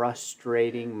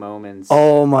frustrating moments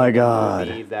Oh my in the God.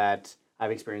 movie that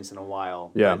I've experienced in a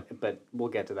while. Yeah. But we'll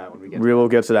get to that when we get We will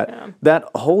get to that. Yeah. That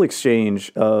whole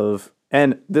exchange of,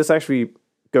 and this actually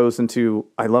goes into,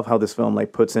 I love how this film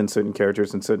like puts in certain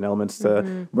characters and certain elements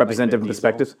to represent Like different Vin Diesel.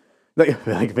 perspectives.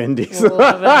 Like Vin Diesel.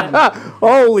 Love it.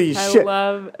 Holy I shit.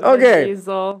 love Okay. Vin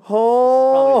Diesel. Probably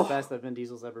Oh. the best that Vin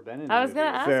Diesel's ever been in. I was a gonna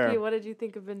movie. ask Fair. you, what did you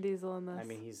think of Vin Diesel in this? I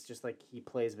mean, he's just like, he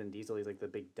plays Vin Diesel. He's like the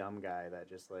big dumb guy that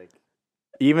just like,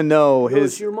 Even though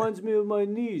his she reminds me of my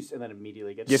niece, and then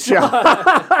immediately gets Gets shot.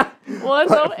 shot. well,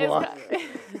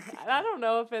 I don't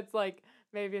know if it's like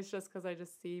maybe it's just because I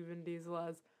just see Vin Diesel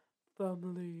as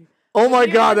family. Oh my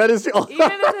Even- God, that is Even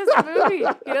in this movie,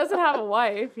 he doesn't have a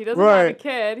wife. He doesn't have a Right.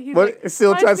 kid. He's But like,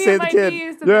 still trying "Reminds to me save of the my kid."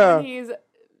 niece," and Yeah. then he's,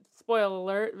 spoiler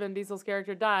alert, Vin Diesel's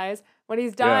character dies. When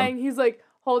he's dying, he's like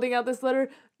holding out this letter.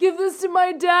 Give this to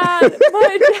my dad.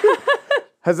 My dad.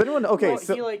 Has anyone okay, Well,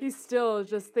 so he, like, He's still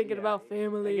just thinking Yeah, about I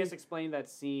family. guess explain that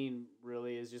scene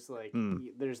really is just like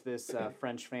there's this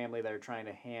French family that are trying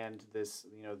to hand this,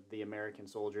 the American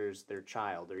soldiers their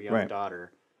child, their young Right.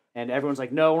 daughter. And everyone's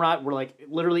like, no, we're not. We're like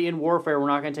literally in warfare. We're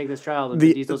not going to take this child. And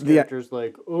The- Diesel's the- character's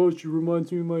like, oh, she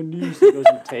reminds me of my niece. He goes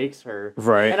and takes her.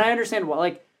 Right. And I understand why.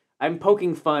 Like, I'm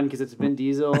poking fun because it's Vin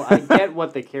Diesel. I get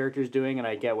what the character's doing, and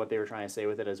I get what they were trying to say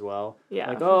with it as well. Yeah,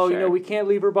 Like, for oh, sure. we can't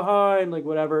leave her behind. Like,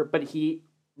 whatever. But he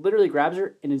literally grabs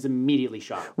her and is immediately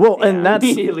shot. well, and that's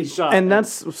Immediately shot. and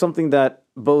that's something that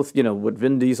both, what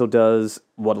Vin Diesel does,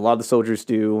 what a lot of the soldiers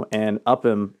do, and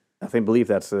Upham, believe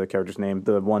that's the character's name,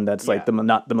 the one that's like Yeah.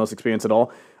 not the most experienced at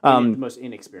all. the most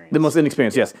inexperienced. The most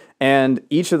inexperienced, yes. And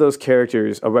each of those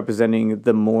characters are representing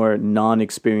the more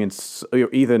non-experienced, or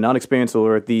either non-experienced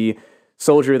or the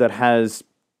soldier that has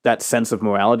that sense of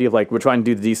morality of like, we're trying to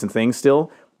do the decent thing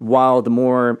still, while the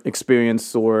more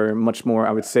experienced or much more,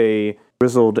 I would say,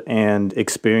 grizzled and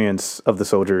experience of the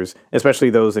soldiers,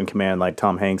 especially those in command, like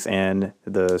Tom Hanks and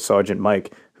the Sergeant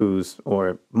Mike,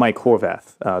 or Mike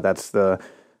Horvath. That's the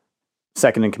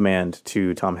second in command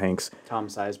to Tom Hanks. Tom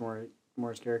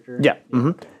Sizemore's character. Yeah.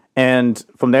 And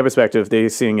from their perspective, they're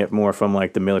seeing it more from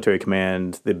like the military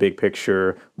command, the big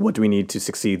picture. What do we need to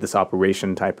succeed this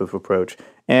operation type of approach?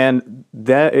 And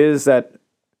that is that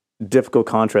difficult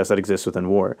contrast that exists within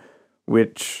war,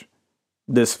 which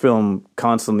this film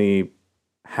constantly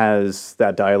has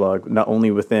that dialogue, not only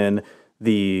within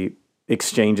the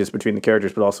exchanges between the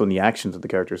characters, but also in the actions of the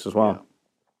characters as well.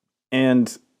 Yeah.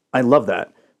 And I love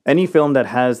that. Any film that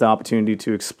has the opportunity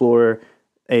to explore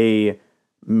a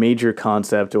major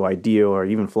concept or idea or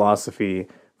even philosophy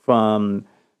from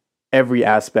every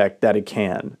aspect that it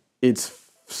can, it's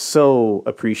so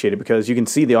appreciated because you can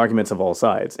see the arguments of all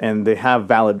sides and they have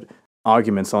valid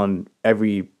arguments on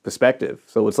every perspective.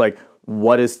 So it's like,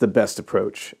 what is the best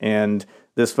approach? And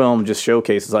this film just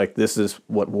showcases like, this is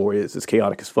what war is. It's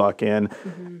chaotic as fuck. And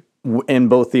in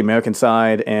both the American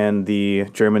side and the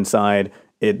German side,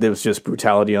 there was just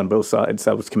brutality on both sides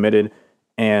that was committed,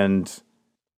 and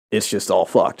it's just all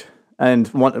fucked. And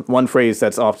one phrase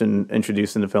that's often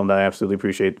introduced in the film that I absolutely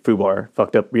appreciate, FUBAR,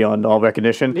 fucked up beyond all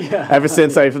recognition. Yeah. Ever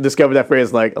since I discovered that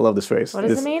phrase, like, I love this phrase. What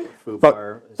does it mean?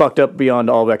 FUBAR. Fucked up beyond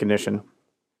all recognition.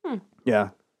 Yeah.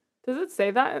 Does it say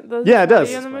that? Yeah, it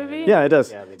does. In the movie? Yeah, it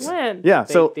does. Yeah, when? Yeah,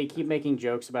 so they keep making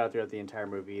jokes about it throughout the entire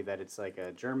movie that it's like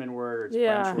a German word or it's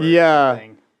Yeah. French word Yeah. or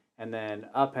something. And then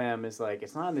Upham is like,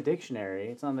 it's not in the dictionary.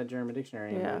 It's on the German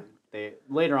dictionary. Yeah. And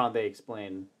later on they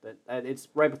explain that it's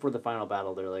right before the final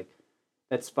battle. They're like,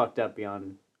 that's fucked up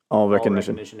beyond all all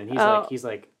recognition. And he's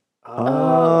like,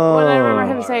 Oh, when I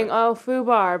remember him saying, "Oh,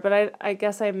 FUBAR," but I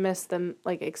guess I missed them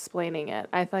like explaining it.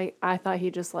 I thought he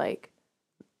just like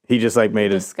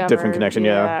made a different connection,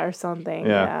 yeah, or something,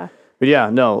 yeah. yeah. But yeah,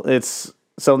 no, it's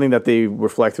something that they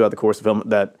reflect throughout the course of the film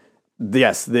that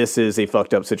yes, this is a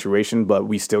fucked up situation, but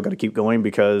we still got to keep going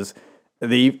because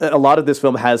a lot of this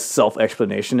film has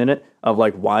self-explanation in it of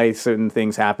like why certain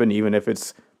things happen, even if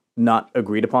it's not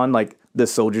agreed upon, like the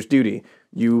soldier's duty.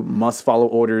 You must follow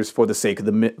orders for the sake of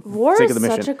the War sake is of the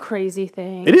mission. such a crazy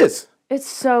thing. It is. It's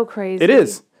so crazy. It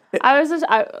is.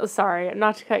 Sorry,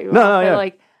 not to cut you off, No, but yeah.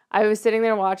 like I was sitting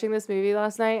there watching this movie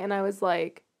last night and I was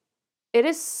like, it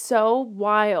is so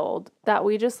wild that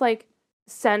we just like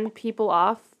send people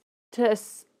off to,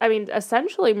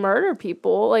 essentially murder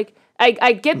people. Like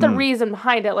I get the reason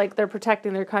behind it, like they're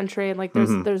protecting their country and like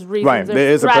there's reasons, right. there's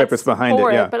There is a threats purpose behind it,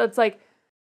 for yeah. But it's like,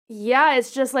 yeah,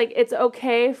 it's just like it's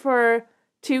okay for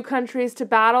two countries to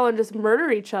battle and just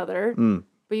murder each other,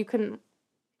 but you couldn't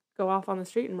go off on the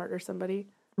street and murder somebody.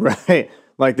 Right.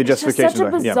 Like the justification.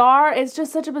 It's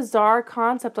just such a bizarre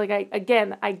concept. Like I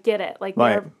get it. Like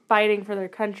Right. they're fighting for their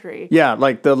country. Yeah,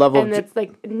 like the level And it's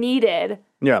like needed.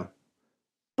 yeah.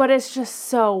 But it's just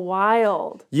so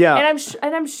wild. Yeah.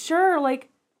 And I'm sure like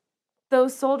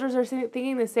those soldiers are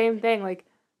thinking the same thing. Like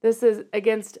this is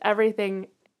against everything.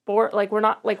 We're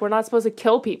not supposed to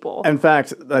kill people. In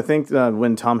fact, I think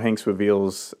when Tom Hanks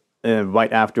reveals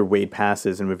right after Wade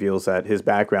passes and reveals that his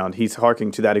background, he's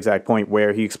harking to that exact point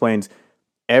where he explains,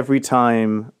 every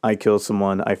time I kill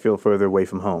someone, I feel further away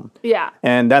from home. Yeah.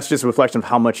 And that's just a reflection of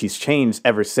how much he's changed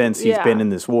ever since he's been in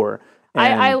this war.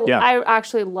 And, I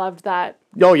actually loved that.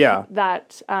 Oh, yeah.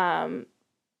 That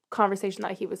conversation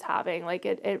that he was having. Like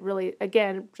it really,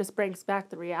 again, just brings back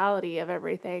the reality of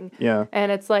everything. Yeah.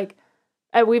 And it's like,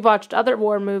 we've watched other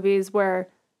war movies where,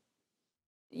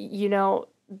 you know,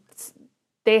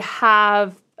 they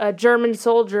have a German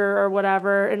soldier or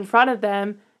whatever in front of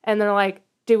them, and they're like,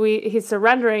 he's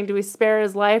surrendering, do we spare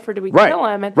his life or do we kill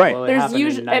him? And right. Well, it happened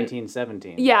in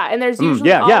 1917. And there's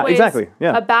usually always exactly.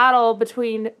 Yeah. a battle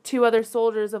between two other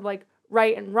soldiers of like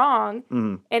right and wrong.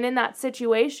 And in that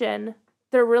situation,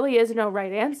 there really is no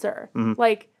right answer.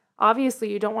 Like,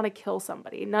 obviously, you don't want to kill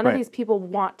somebody. None of these people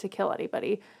want to kill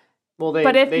anybody. Well, they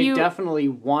definitely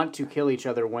want to kill each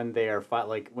other when they are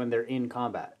when they're in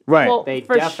combat. Right. Well, They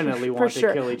definitely want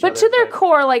to kill each other. But to their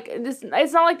core, like, it's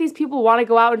not like these people want to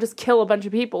go out and just kill a bunch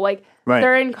of people. Like,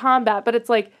 they're in combat, but it's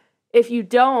like, if you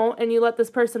don't and you let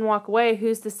this person walk away,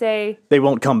 who's to say they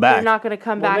won't come back? They're not going to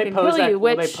come back and kill you. They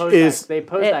Which pose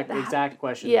that exact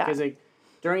question because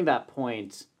during that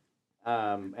point,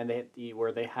 and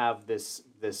where they have this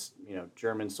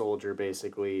German soldier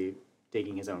basically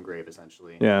digging his own grave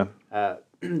essentially. Yeah.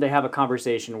 They have a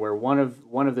conversation where one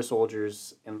of the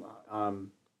soldiers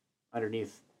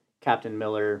underneath Captain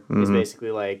Miller is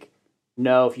basically like,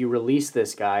 no, if you release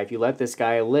this guy, if you let this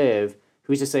guy live,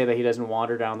 who's to say that he doesn't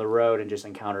wander down the road and just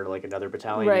encounter like another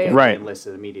battalion and get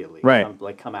enlisted immediately? Right.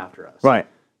 Come after us. Right.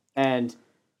 And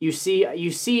you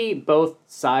see both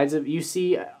sides of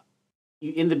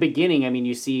in the beginning. I mean,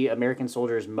 you see American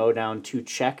soldiers mow down two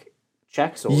Czech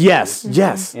soldiers.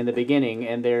 Yes. In the beginning,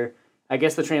 and they're. I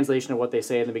guess the translation of what they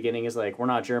say in the beginning is like, "We're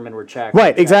not German, we're Czech."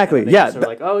 Right, exactly. And they Yeah. just are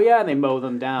like, "Oh yeah," and they mow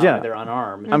them down. Yeah. And they're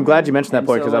unarmed. I'm glad you mentioned that And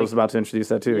point so, because I like- was about to introduce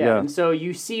that too. Yeah. And so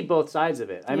you see both sides of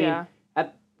it. I mean,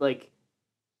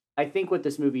 I think what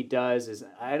this movie does is,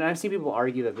 and I've seen people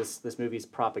argue that this movie is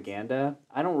propaganda.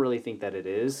 I don't really think that it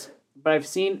is, but I've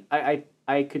seen, I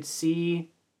could see,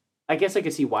 I guess I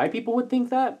could see why people would think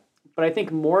that, but I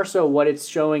think more so what it's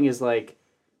showing is like,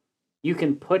 you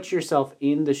can put yourself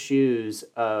in the shoes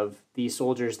of these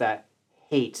soldiers that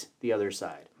hate the other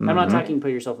side. I'm not talking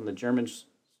put yourself in the German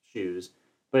shoes,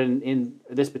 but in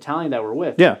this battalion that we're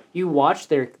with, you watch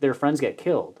their friends get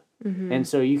killed. And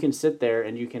so you can sit there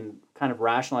and you can kind of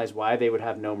rationalize why they would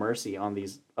have no mercy on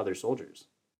these other soldiers.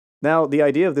 Now, the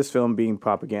idea of this film being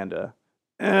propaganda,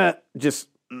 I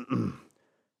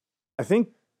think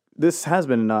this has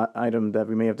been an item that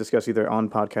we may have discussed either on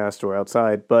podcast or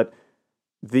outside, but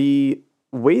the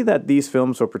way that these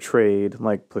films were portrayed,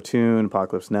 like Platoon,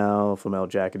 Apocalypse Now, Full Metal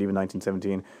Jacket, even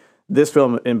 1917, this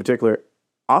film in particular,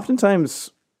 oftentimes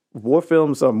war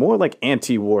films are more like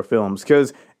anti-war films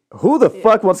because who the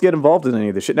fuck wants to get involved in any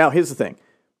of this shit? Now, here's the thing.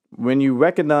 When you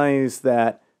recognize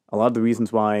that a lot of the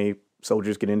reasons why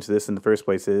soldiers get into this in the first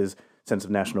place is sense of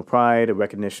national pride, a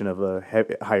recognition of a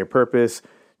higher purpose,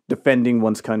 defending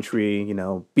one's country,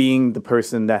 being the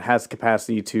person that has the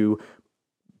capacity to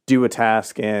do a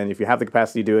task, and if you have the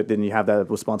capacity to do it, then you have that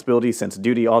responsibility, sense of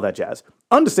duty, all that jazz.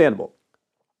 Understandable.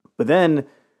 But then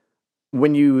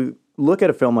when you look at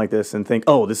a film like this and think,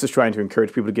 oh, this is trying to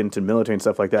encourage people to get into the military and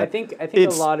stuff like that. I think a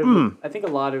lot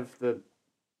of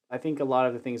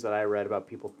the things that I read about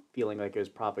people feeling like it was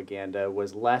propaganda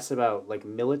was less about like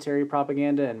military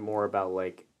propaganda and more about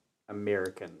like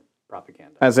American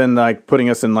propaganda. As in like putting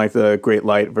us in like the great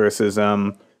light versus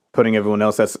putting everyone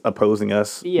else that's opposing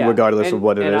us, regardless of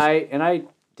what it is. I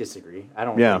disagree. I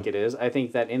don't think it is. I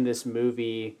think that in this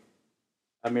movie,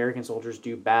 American soldiers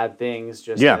do bad things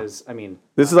just as, I mean...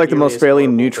 This is like the most fairly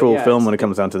horrible, neutral film when it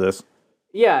comes down to this.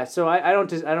 Yeah, so I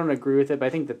don't agree with it, but I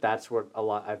think that's what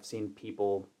I've seen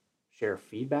people share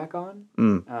feedback on.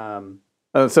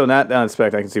 So in that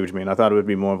aspect, I can see what you mean. I thought it would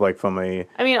be more of like from a...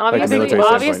 I mean, obviously,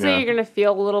 you're going to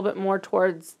feel a little bit more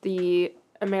towards the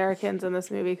Americans in this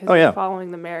movie because you're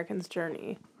following the Americans'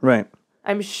 journey. Right.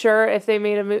 I'm sure if they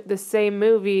made the same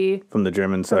movie... From the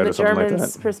German side or something like that. From the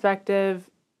Germans' perspective,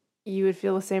 you would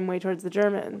feel the same way towards the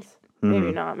Germans.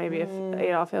 Maybe not. Maybe if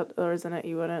Adolf Hitler was in it,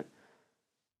 you wouldn't.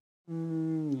 Yeah,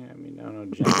 I mean, I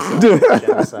don't know,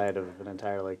 genocide of an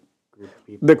entire like group of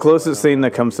people. The closest thing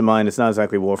that comes to mind, it's not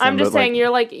exactly war film. I'm just saying,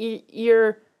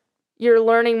 you're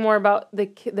learning more about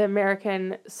the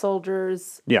American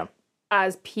soldiers. Yeah.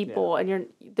 As people, and you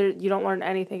don't learn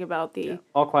anything about the...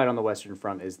 All Quiet on the Western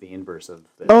Front is the inverse of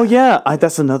this. Oh, yeah.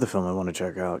 That's another film I want to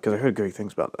check out, because I heard great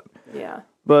things about that. Yeah.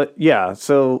 But, yeah,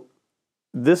 so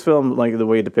this film, like, the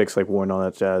way it depicts, like, war and all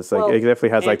that jazz, like, it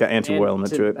definitely has, like, that anti-war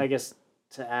element to it. I guess,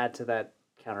 to add to that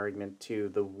counter-argument, too,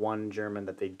 the one German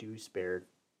that they do spare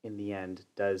in the end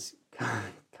does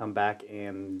come back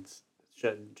and...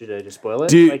 Should I just spoil it?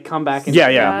 Dude, come back and...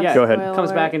 Yeah, go ahead.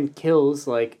 Comes back and kills,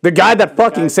 like... The guy that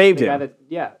fucking saved him.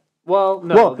 Well,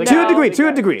 no. To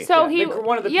a degree. So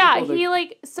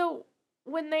So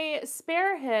when they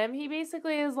spare him, he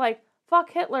basically is like, fuck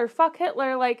Hitler,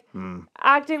 like,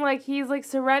 acting like he's, like,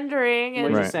 surrendering.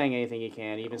 And just saying anything he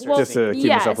can, even starts just to keep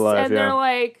himself alive, and they're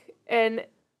like, and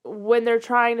when they're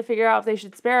trying to figure out if they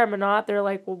should spare him or not, they're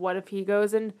like, well, what if he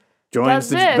goes and joins does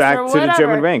this back or to the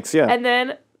German ranks, And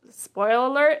then... Spoiler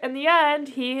alert, in the end,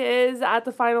 he is at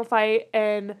the final fight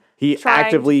and he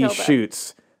actively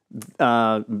shoots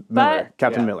Captain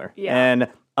Miller. Yeah. And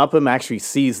Upham actually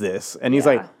sees this and he's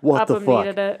like, what Upham the fuck?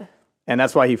 Needed it. And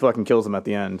that's why he fucking kills him at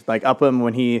the end. Like Upham,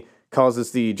 when he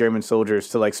causes the German soldiers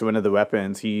to like surrender the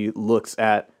weapons, he looks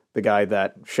at the guy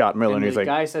that shot Miller and he's like...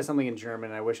 The guy says something in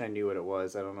German. I wish I knew what it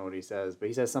was. I don't know what he says. But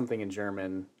he says something in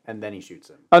German and then he shoots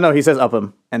him. Oh, no, he says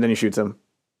Upham and then he shoots him.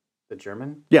 The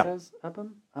German? Yeah. Says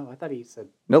Upham? Oh, I thought he said...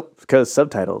 Nope, because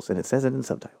subtitles, and it says it in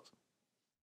subtitles.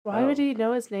 Why would he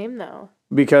know his name, though?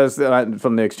 Because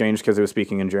from the exchange, because it was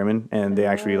speaking in German, and they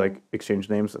actually, like, exchanged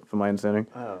names, from my understanding.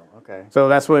 Oh, okay. So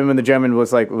that's when the German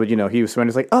was like, well, he was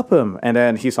surrendered, like, Upham, and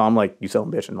then he saw him like, you son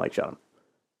of a bitch, and, like, shot him.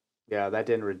 Yeah, that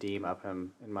didn't redeem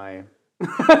Upham in my...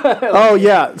 Oh,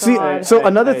 yeah. See, so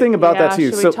another thing about that,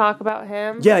 too. Should we talk about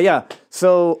him? Yeah.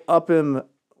 So Upham...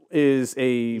 is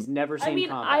he's never seen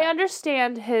combat. I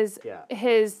understand his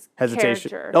hesitation.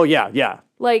 character. Oh yeah.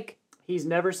 Like he's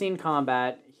never seen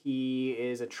combat. he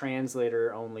is a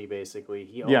translator only, basically.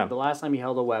 Yeah. The last time he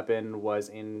held a weapon was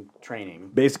in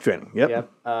training. Basic training. Yep.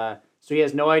 Yep. So he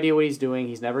has no idea what he's doing.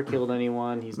 He's never killed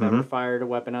anyone. He's never fired a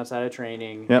weapon outside of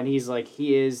training. Yep. And he's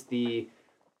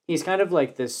kind of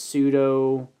like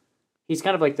the he's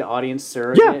kind of like the audience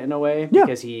surrogate in a way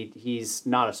because he's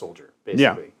not a soldier,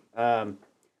 basically.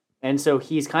 And so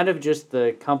he's kind of just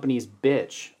the company's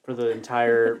bitch for the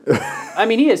entire. I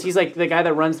mean, he is. He's like the guy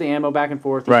that runs the ammo back and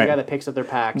forth. He's the guy that picks up their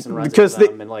packs and runs because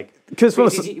them. And like because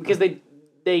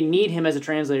they need him as a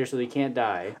translator so he can't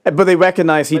die. But they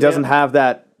recognize he doesn't have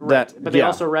that. But they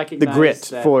also recognize the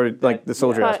grit for like the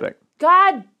soldier aspect.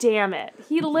 God damn it!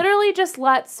 He literally just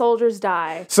let soldiers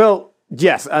die. So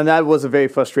yes, and that was a very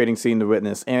frustrating scene to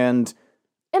witness. And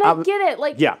I get it.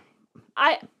 Like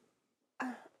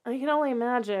I can only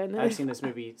imagine. I've seen this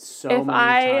movie so many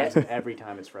times, and every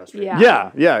time it's frustrating.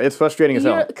 Yeah, it's frustrating as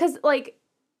hell. Because, like,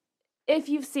 if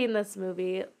you've seen this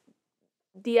movie,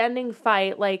 the ending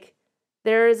fight, like,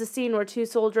 there is a scene where 2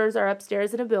 soldiers are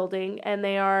upstairs in a building, and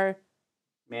they are...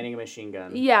 manning a machine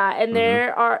gun. Yeah, and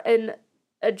and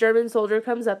a German soldier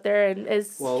comes up there and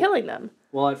is killing them.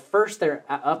 Well, at first,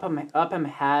 Upham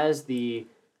has the...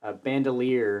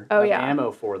 bandolier of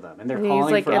ammo for them, and they're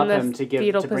calling like for Upham to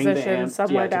bring the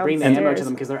ammo to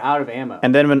them because they're out of ammo.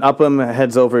 And then when Upham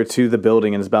heads over to the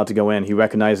building and is about to go in, he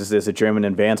recognizes there's a German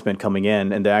advancement coming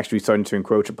in, and they're actually starting to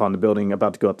encroach upon the building,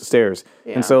 about to go up the stairs.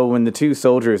 Yeah. And so when the 2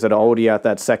 soldiers that are already at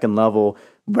that second level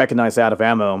recognize out of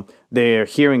ammo, they're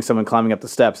hearing someone climbing up the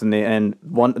steps, and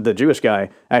the Jewish guy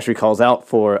actually calls out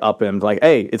for Upham, like,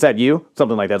 "Hey, is that you?"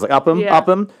 Something like that. It's like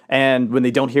Upham. And when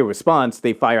they don't hear a response,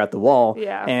 they fire at the wall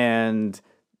and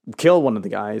kill one of the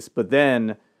guys. But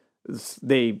then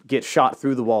they get shot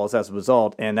through the walls as a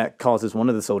result, and that causes one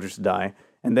of the soldiers to die.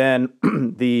 And then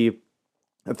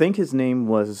I think his name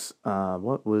was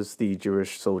what was the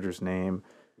Jewish soldier's name?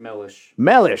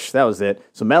 Mellish, that was it.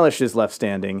 So Mellish is left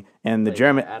standing, and the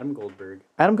German... Adam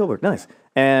Goldberg, nice.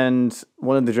 And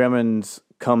one of the Germans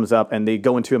comes up, and they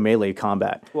go into a melee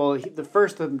combat. Well,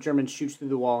 the German shoots through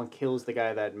the wall and kills the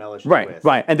guy that Mellish is with.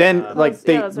 Right. And then,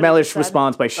 Mellish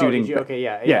responds by shooting...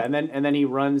 yeah. And then he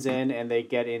runs in, and they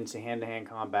get into hand-to-hand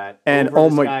combat and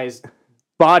over this guy's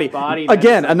body.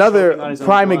 Again, another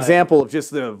prime example of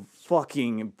just the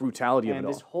fucking brutality of it all.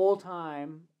 And this whole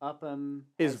time, Upham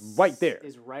is right there.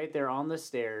 Is right there on the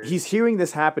stairs. He's hearing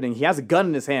this happening. He has a gun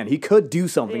in his hand. He could do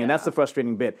something, and that's the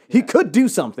frustrating bit. He could do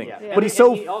something, but he's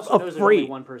so he also knows there's only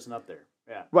one person up there.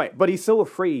 Yeah. Right, but he's so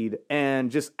afraid and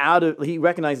just he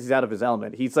recognizes he's out of his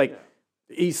element. He's like,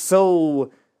 he's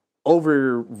so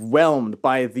overwhelmed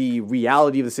by the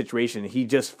reality of the situation. He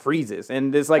just freezes,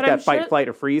 and there's like that fight, flight,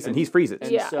 or freeze, and he freezes.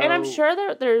 And I'm sure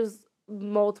that there's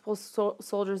multiple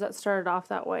soldiers that started off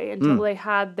that way until they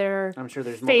had their I'm sure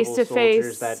there's face-to-face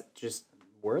soldiers that just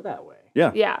were that way.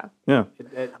 Yeah.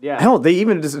 Hell, they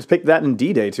even just picked that in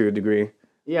D-Day to a degree.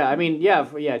 Yeah, I mean,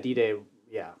 D-Day,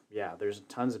 yeah. There's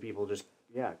tons of people just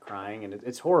crying, and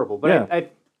it's horrible.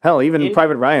 But hell, even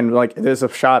Private Ryan, like there's a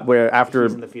shot where after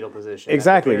he's in the fetal position,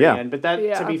 exactly, end. But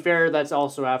to be fair, that's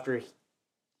also after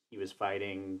he was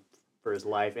fighting for his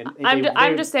life. And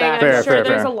I'm just saying, I'm sure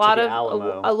there's a lot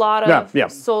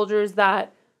of soldiers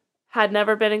that had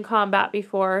never been in combat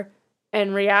before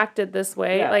and reacted this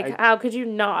way. How could you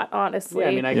not, honestly?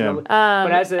 Yeah, I mean,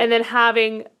 and then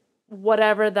having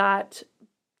whatever that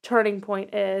turning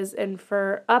point is, and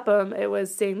for Upham, it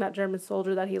was seeing that German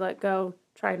soldier that he let go,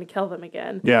 trying to kill them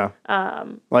again. Yeah.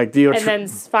 And then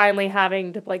finally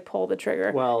having to pull the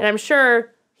trigger. Well, and I'm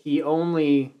sure he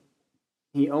only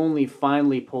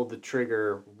finally pulled the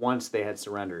trigger once they had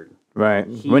surrendered. Right.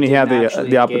 When he had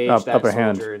the upper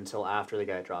hand until after the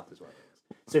guy dropped his weapons.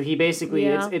 So he basically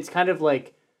it's kind of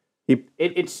like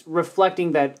it's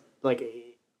reflecting that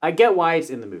I get why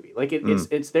it's in the movie.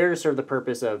 It's there to serve the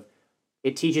purpose of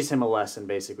it teaches him a lesson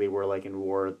basically where in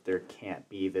war there can't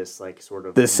be this sort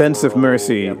of the sense of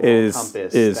mercy is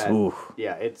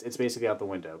it's basically out the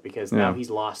window because now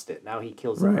he's lost it. Now he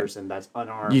kills the person that's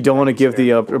unarmed. You don't want to give the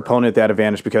opponent that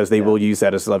advantage because they will use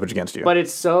that as leverage against you. But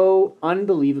it's so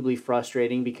unbelievably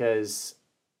frustrating because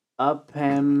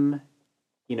Upham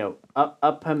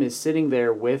is sitting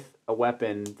there with a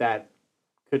weapon that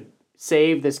could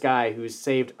save this guy who's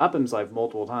saved Upham's life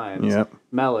multiple times,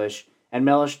 Mellish. And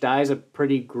Mellish dies a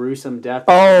pretty gruesome death.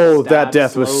 Oh, that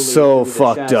death was so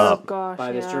fucked up.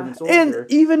 By this German soldier. And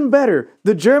even better,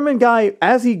 the German guy,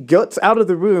 as he gets out of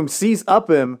the room, sees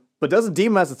Upham, but doesn't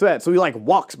deem him as a threat, so he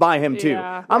walks by him too.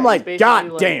 I'm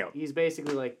God damn. He's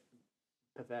basically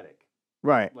pathetic.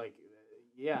 Right.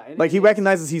 And he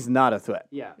recognizes he's not a threat.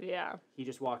 Yeah. He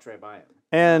just walks right by him.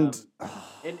 And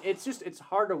and it's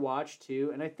hard to watch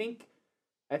too. And I think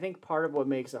I think part of what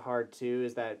makes it hard too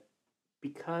is that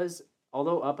because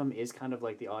although Upham is kind of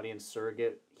like the audience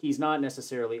surrogate, he's not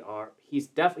necessarily he's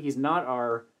not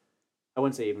our, I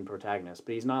wouldn't say even protagonist,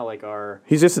 but he's not like our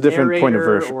He's just a different point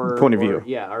of view.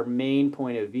 Yeah, our main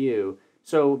point of view.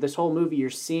 So this whole movie, you're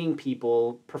seeing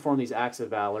people perform these acts of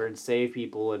valor and save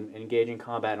people and engage in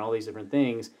combat and all these different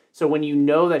things. So when you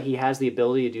know that he has the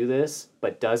ability to do this,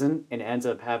 but doesn't, and ends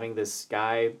up having this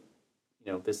guy,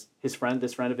 this friend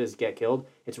of his get killed,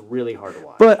 it's really hard to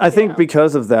watch. But I think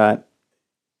because of that,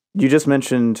 you just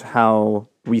mentioned how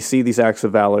we see these acts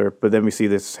of valor, but then we see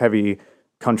this heavy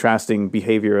contrasting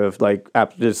behavior of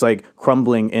just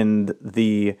crumbling in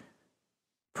the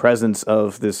presence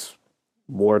of this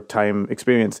wartime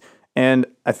experience. And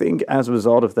I think as a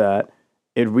result of that,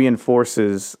 it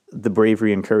reinforces the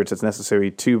bravery and courage that's necessary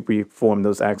to perform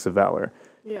those acts of valor.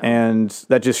 Yeah. And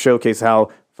that just showcases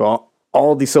how for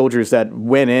all the soldiers that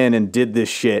went in and did this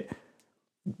shit,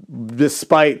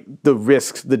 despite the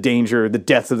risks, the danger, the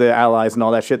deaths of their allies and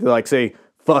all that shit, they're like, say,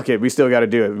 fuck it, we still got to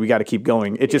do it. We got to keep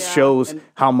going. It just shows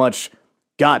how much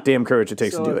goddamn courage it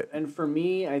takes to do it. And for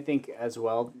me, I think as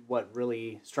well, what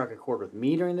really struck a chord with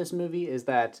me during this movie is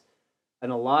that in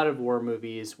a lot of war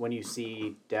movies, when you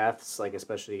see deaths, like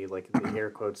especially like the air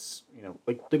quotes,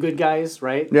 like the good guys,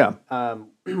 right? Yeah.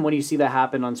 When you see that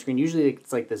happen on screen, usually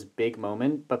it's like this big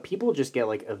moment, but people just get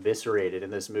like eviscerated in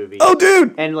this movie. Oh,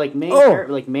 dude! And like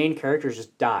main characters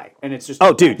just die, and it's just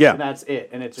yeah, and that's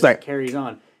it, and it just carries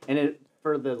on. And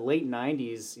for the late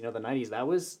 '90s, the '90s, that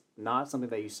was not something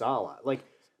that you saw a lot. Like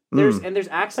there's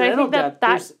accidental death.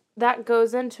 That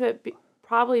goes into it.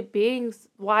 Probably being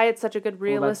why it's such a good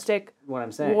realistic what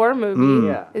I'm saying. war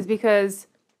movie is because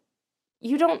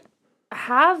you don't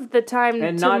have the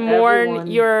time to mourn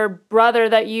your brother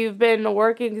that you've been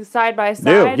working side by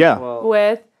side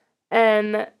with,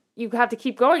 and you have to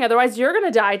keep going. Otherwise, you're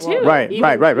gonna die too. Right.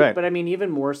 But I mean, even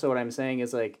more so, what I'm saying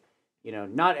is like,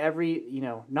 not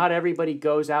everybody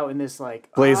goes out in this like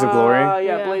blaze of glory.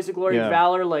 Blaze of glory,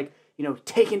 valor, like.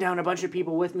 Taking down a bunch of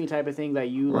people with me type of thing that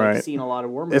you see in a lot of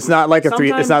war movies. It's not like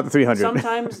it's not the 300.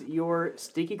 Sometimes your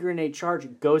sticky grenade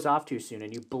charge goes off too soon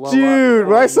and you blow up. Dude,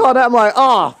 when I saw that, I'm like,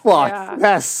 oh, fuck,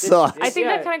 that sucks. I think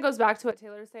that kind of goes back to what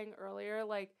Taylor was saying earlier,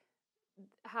 like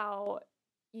how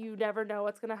you never know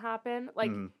what's going to happen.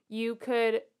 Like you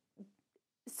could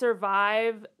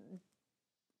survive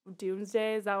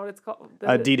Doomsday, is that what it's called?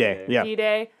 D-Day, yeah.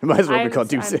 D-Day. It might as well be called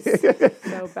Doomsday. I'm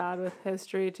so bad with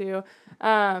history, too.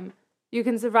 You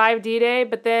can survive D-Day,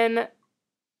 but then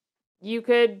you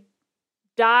could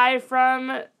die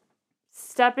from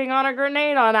stepping on a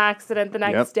grenade on accident the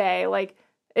next day. Like,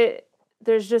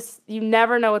 there's just, you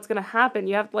never know what's going to happen.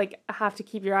 You have to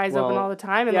keep your eyes open all the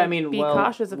time and be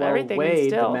cautious of everything.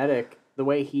 Wade, the medic, the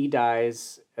way he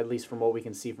dies, at least from what we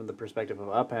can see from the perspective of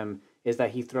Upham, is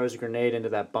that he throws a grenade into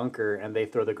that bunker and they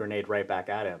throw the grenade right back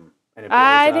at him. And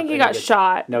I think he got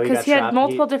shot. No, because he had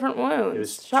multiple different wounds. It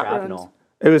was shrapnel. Wounds.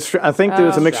 It was. I think there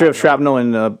was a mixture of shrapnel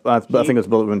and I think it was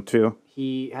bullet wound too.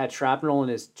 He had shrapnel in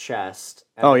his chest.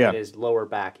 And in his lower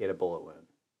back, he had a bullet wound.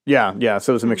 Yeah.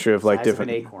 So it was a mixture of like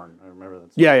different. An acorn. I remember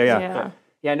that.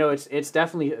 Yeah. No, it's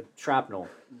definitely a shrapnel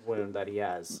wound that he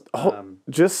has.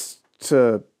 Just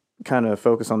to kind of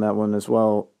focus on that one as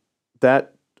well.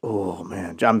 Oh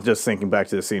man, I'm just thinking back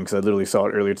to the scene because I literally saw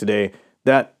it earlier today.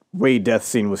 That Wade death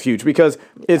scene was huge because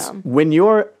it's when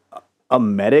you're a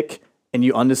medic and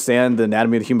you understand the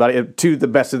anatomy of the human body to the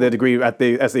best of their degree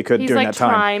as they could during that time.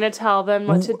 He's trying to tell them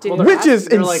what to do. Which is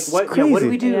crazy. What do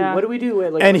we do? Yeah. What do we do?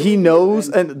 Like, and he knows,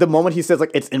 and the moment he says,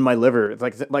 like, it's in my liver,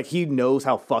 it's like he knows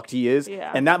how fucked he is.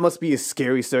 Yeah. And that must be a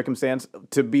scary circumstance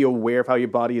to be aware of how your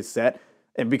body is set.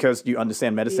 And because you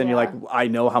understand medicine, you're like, I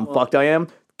know how fucked I am.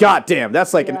 God damn,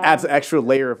 that's like adds an extra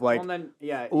layer of like. Well, then,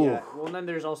 Well, and then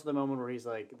there's also the moment where he's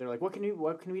like, they're like, what can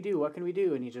we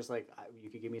do? And he's just like, you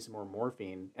could give me some more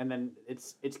morphine. And then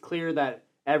it's clear that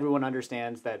everyone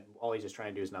understands that all he's just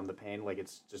trying to do is numb the pain. Like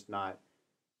it's just not.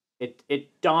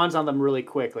 It dawns on them really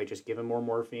quick. Like just give him more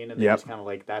morphine, and then just kind of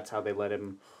like that's how they let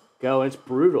him go. And it's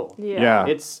brutal. Yeah.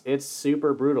 It's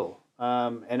super brutal.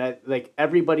 And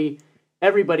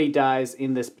everybody dies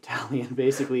in this battalion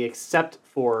basically, except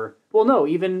for. Well, no,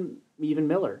 even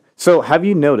Miller. So have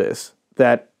you noticed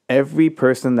that every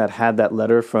person that had that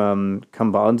letter from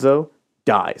Combonzo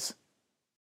dies?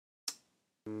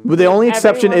 Well, the only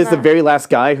exception is the very last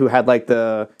guy who had like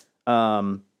the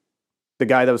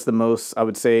guy that was the most, I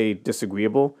would say,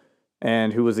 disagreeable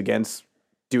and who was against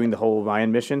doing the whole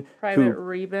Ryan mission. Private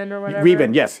Reben or whatever.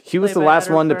 Reben, yes. He was the last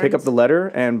one to pick up the letter,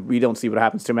 and we don't see what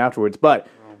happens to him afterwards. But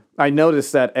I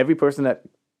noticed that every person that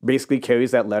basically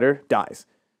carries that letter dies.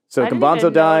 So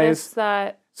Combonzo dies.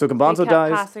 That So They Combanzo kept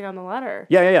dies. passing on the letter.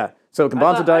 Yeah. So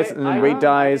Combanzo thought- dies, I- and then I- Wade I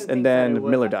dies, didn't and think that it then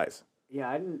would- Miller dies. Yeah,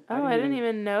 I didn't. Oh, I didn't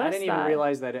even notice I didn't even that.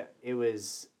 realize that it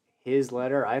was his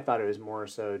letter. I thought it was more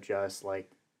so just like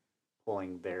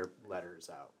pulling their letters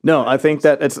out. No, I think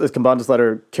that it's Combanzo's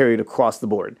letter carried across the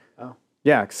board. Oh.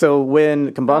 Yeah, so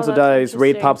when Combanzo that's dies,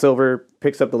 Wade interesting. pops over,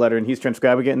 picks up the letter, and he's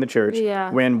transcribing it in the church.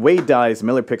 Yeah. When Wade dies,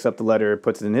 Miller picks up the letter,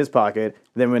 puts it in his pocket.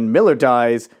 Then when Miller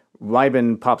dies,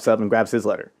 Ryben pops up and grabs his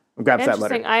letter. Grabs that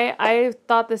letter. Interesting. I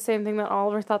thought the same thing that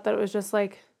Oliver thought, that it was just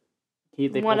like They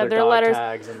one pull of their their dog letters.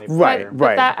 tags and they Right, put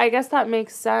But that, I guess that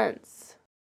makes sense.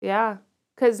 Yeah.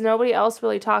 Because nobody else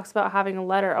really talks about having a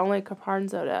letter. Only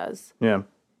Caparzo does. Yeah.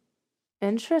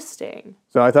 Interesting.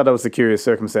 So I thought that was the curious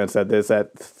circumstance that there's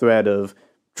that thread of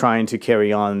trying to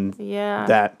carry on Yeah.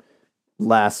 that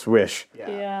last wish.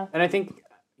 Yeah. And I think,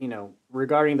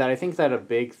 regarding that, I think that a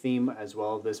big theme as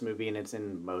well of this movie, and it's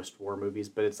in most war movies,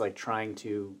 but it's like trying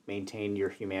to maintain your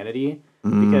humanity.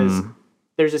 Because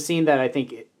there's a scene that I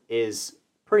think is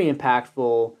pretty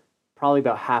impactful, probably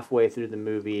about halfway through the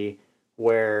movie,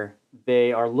 where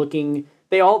they are looking,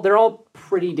 they're all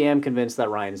pretty damn convinced that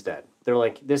Ryan's dead. They're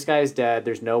like, this guy's dead,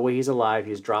 there's no way he's alive,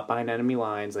 he's dropped behind enemy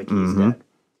lines, like he's dead.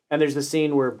 And there's the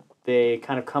scene where they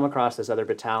kind of come across this other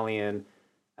battalion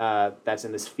that's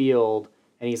in this field,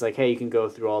 and he's like, hey, you can go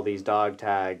through all these dog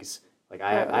tags. Like,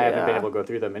 I haven't been able to go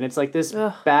through them. And it's like this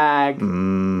bag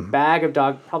of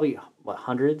dog, probably,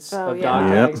 hundreds of dog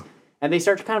tags. And they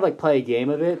start to kind of like play a game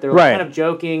of it. They're like kind of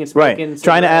joking and smoking.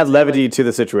 Trying to add levity to the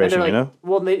and situation, they're like, you know?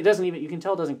 well, it doesn't even, you can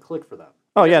tell it doesn't click for them.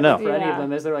 Oh, yeah, no. For any of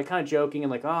them, as they're like kind of joking and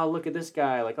like, oh, look at this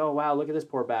guy. Like, oh, wow, look at this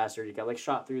poor bastard. He got like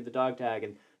shot through the dog tag.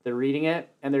 And they're reading it.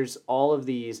 And there's all of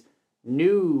these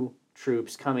new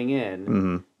troops coming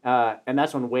in. And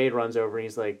that's when Wade runs over and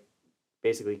he's like,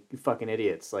 basically, you fucking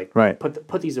idiots. Like,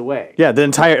 put these away. Yeah, the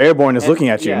entire airborne is looking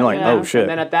at you, and you're like, oh, shit. And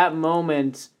then at that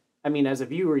moment, I mean, as a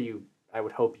viewer, I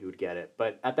would hope you would get it.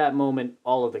 But at that moment,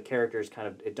 all of the characters kind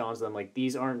of, it dawns on them, like,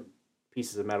 these aren't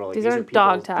pieces of metal. Like, These are aren't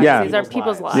dog tags. Yeah. These are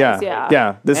people's lives.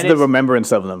 Yeah. This And is the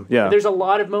remembrance of them. Yeah. There's a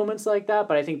lot of moments like that,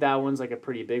 but I think that one's like a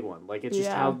pretty big one. Like, it's just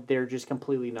how they're just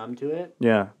completely numb to it.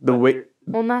 Yeah. The way.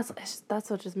 Well, and that's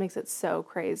what just makes it so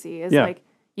crazy. Is Yeah. like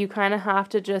you kind of have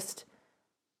to just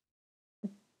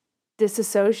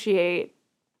disassociate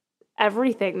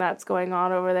everything that's going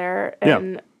on over there,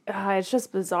 and it's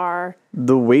just bizarre.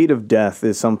 The weight of death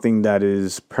is something that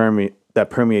is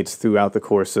permeates throughout the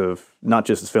course of not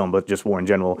just this film, but just war in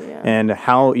general, and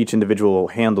how each individual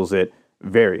handles it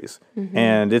varies,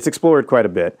 and it's explored quite a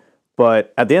bit.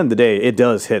 But at the end of the day, it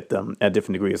does hit them at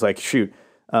different degrees. Like, shoot,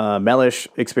 Mellish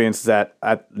experiences that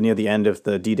near the end of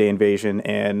the D-Day invasion,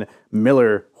 and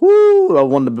Miller,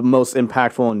 one of the most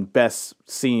impactful and best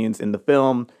scenes in the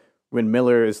film, when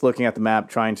Miller is looking at the map,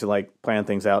 trying to like plan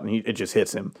things out, and it just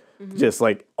hits him, just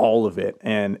like all of it,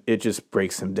 and it just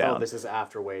breaks him down. Oh, this is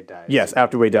after Wade dies. Yes,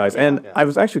 after Wade dies, and I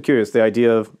was actually curious. The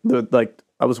idea of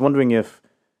I was wondering if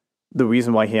the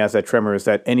reason why he has that tremor is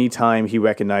that anytime he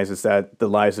recognizes that the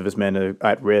lives of his men are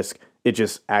at risk, it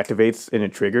just activates and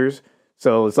it triggers.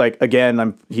 So it's like,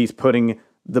 again, he's putting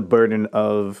the burden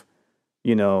of,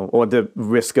 or the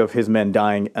risk of his men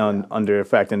dying under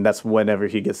effect, and that's whenever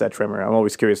he gets that tremor. I'm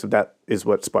always curious if that is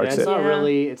what sparks it's it.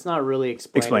 It's not really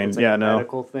explained. If it's like a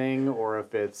medical thing, or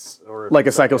if it's like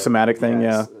a psychosomatic thing.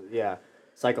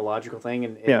 Psychological thing,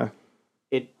 and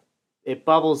it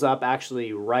bubbles up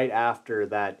actually right after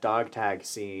that dog tag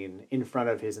scene in front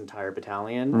of his entire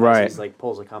battalion. Right. He's like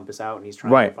pulls a compass out and he's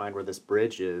trying to find where this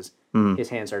bridge is. His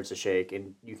hand starts to shake,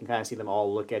 and you can kind of see them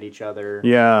all look at each other.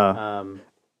 Yeah.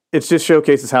 It just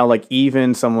showcases how, like,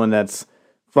 even someone that's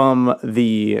from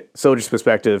the soldier's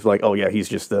perspective, like, oh yeah, he's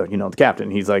just the captain.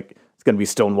 He's like, it's going to be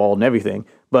stonewalled and everything.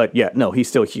 But yeah, no, he's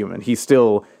still human. He's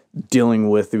still dealing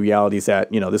with the realities that,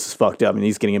 this is fucked up, and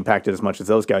he's getting impacted as much as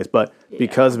those guys. But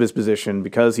because of his position,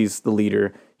 because he's the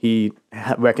leader, he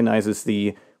recognizes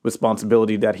the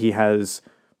responsibility that he has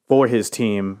for his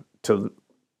team to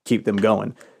keep them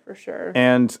going. For sure.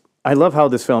 And I love how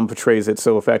this film portrays it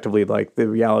so effectively, like the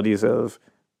realities of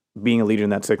being a leader in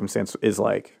that circumstance is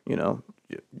like, Can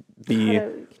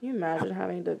you imagine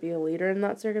having to be a leader in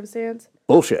that circumstance?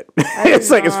 Bullshit. It's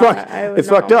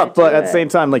fucked up, but at the same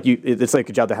time, like it's like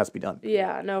a job that has to be done.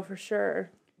 Yeah, no, for sure.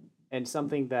 And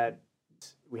something that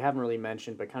we haven't really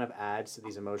mentioned, but kind of adds to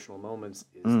these emotional moments,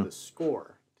 is the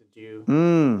score. Do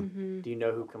you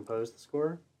know who composed the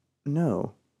score?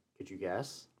 No. Could you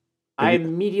guess? I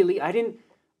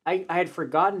had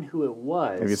forgotten who it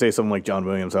was. If you say something like John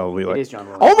Williams, I'll be like, it is John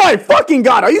Williams. Oh my fucking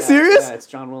God, are you serious? Yeah, it's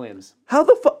John Williams. How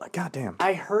the fuck? God damn.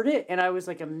 I heard it and I was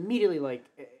like immediately like,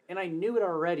 and I knew it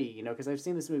already, because I've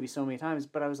seen this movie so many times,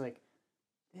 but I was like,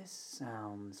 this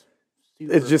sounds.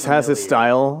 It just has his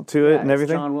style to it and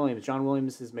everything. John Williams. John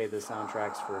Williams has made the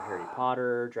soundtracks for Harry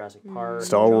Potter, Jurassic Park,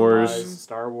 Star Wars.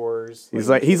 Star Wars. He's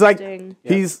Interesting.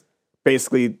 he's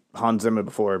basically Hans Zimmer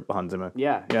before Hans Zimmer.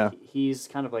 Yeah. He's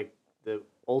kind of like the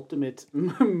ultimate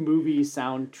movie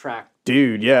soundtrack.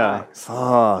 Dude, yeah. Nice.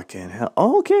 Fucking hell.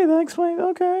 Okay, that explains.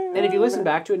 Okay. And if you listen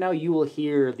back to it now, you will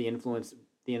hear the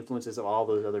influences of all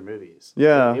those other movies.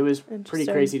 Yeah. It was pretty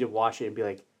Interesting. crazy to watch it and be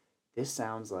like, this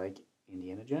sounds like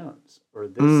Indiana Jones, or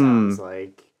this sounds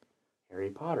like Harry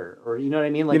Potter, or you know what I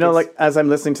mean? Like, like as I'm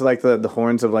listening to like the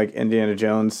horns of like Indiana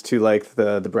Jones to like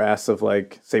the brass of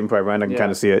like Saving Private Ryan, I can kind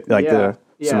of see it, like the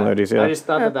similarities. Yeah, I just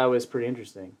thought that was pretty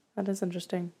interesting. That is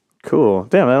interesting. Cool.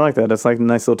 Damn, I like that. That's like a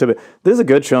nice little tidbit. There's a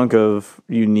good chunk of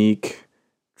unique,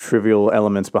 trivial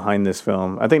elements behind this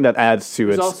film. I think that adds to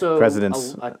There's its also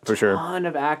presence a for sure. ton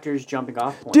of actors jumping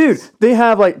off points. Dude, they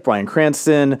have like Bryan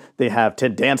Cranston, they have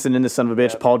Ted Danson in this son of a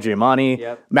bitch, Paul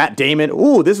Giamatti, Matt Damon.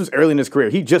 Ooh, this was early in his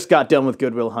career. He just got done with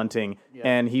Good Will Hunting,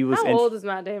 and he was How old is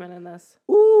Matt Damon in this?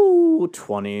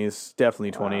 20s,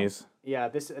 definitely 20s. Yeah,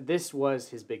 this was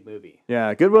his big movie.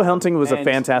 Yeah, Good Will Hunting was a And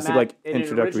fantastic Matt- and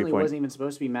introductory it originally point. wasn't even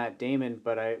supposed to be Matt Damon,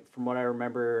 but from what I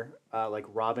remember, like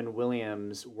Robin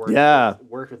Williams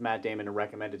worked with Matt Damon and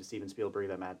recommended to Steven Spielberg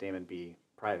that Matt Damon be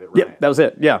Private Ryan. Yep, that was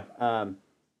it. Yeah.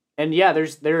 And yeah,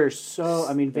 there are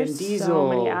so Vin There's Diesel. so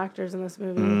many actors in this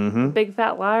movie. Big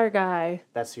fat liar guy.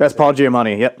 That's Paul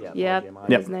Giamatti. Yep. Yep. Paul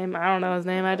Giamatti. His name. I don't know his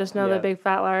name. I just know the Yep. big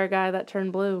fat liar guy that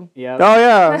turned blue. Yeah. Oh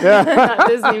yeah, yeah. That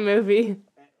Disney movie.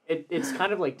 It's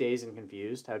kind of like Dazed and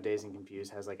Confused. How Dazed and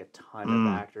Confused has like a ton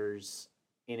of actors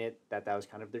in it that was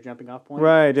kind of their jumping off point.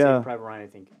 Right, Saving yeah. Private Ryan, I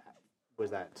think,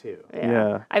 was that too.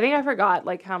 Yeah. I think I forgot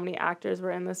like how many actors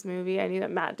were in this movie. I knew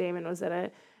that Matt Damon was in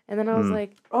it. And then I was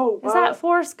like, Oh, is that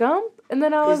Forrest Gump? And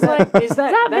then I was like, is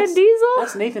that Vin that's- Diesel?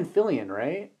 That's Nathan Fillion,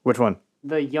 right? Which one?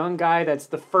 The young guy that's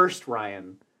the first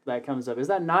Ryan that comes up. Is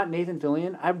that not Nathan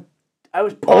Fillion? I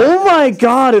was. Oh my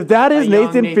God! If that is A young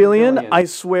Nathan Nathan Fillion, Fillion. I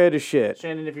swear to shit.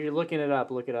 Shannon, if you're looking it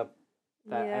up, look it up.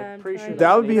 Yeah, I'm pretty I'm sure trying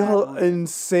That to would be Nathan Fillion.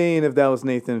 insane if that was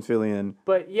Nathan Fillion.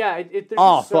 But yeah, there's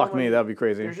Oh just so fuck me, many- that'd be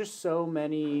crazy. There's just so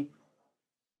many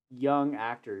young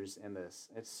actors in this.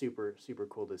 It's super super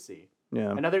cool to see.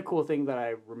 Yeah. Another cool thing that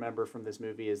I remember from this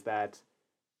movie is that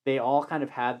they all kind of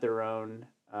had their own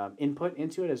input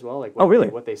into it as well. Like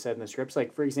what they said in the scripts.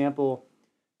 Like for example,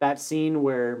 that scene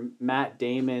where Matt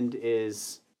Damon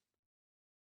is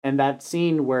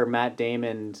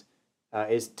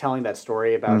telling that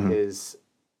story about his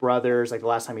brothers, like the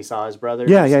last time he saw his brothers.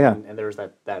 Yeah, yeah. And there was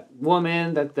that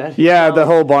woman that Yeah, the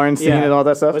whole barn scene Yeah. and all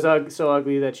that stuff. was so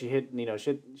ugly that she hit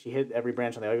she hit every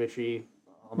branch on the ugly tree.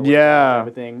 On the way Yeah, down and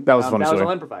everything. that was a funny That was story.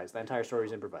 all improvised. The entire story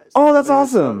was improvised. Oh, that's But it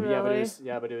was so- awesome.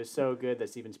 but it was so good that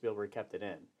Steven Spielberg kept it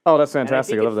in. Oh, that's And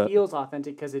fantastic. I I love think that. it feels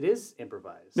authentic because it is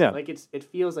improvised. Yeah. Like it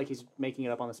feels like he's making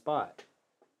it up on the spot.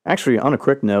 Actually, on a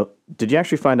quick note, did you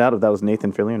actually find out if that was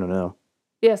Nathan Fillion or no?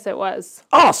 Yes, it was.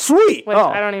 Oh, sweet. Which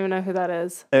I don't even know who that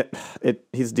is.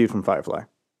 He's a dude from Firefly.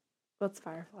 What's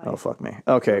Firefly? Oh, fuck me.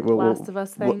 Okay, well, Last of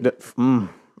Us thing?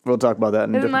 we'll talk about that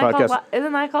in a Isn't different that, podcast.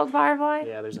 isn't that called Firefly?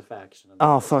 Yeah, there's a faction.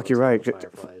 Oh, fuck, you're right.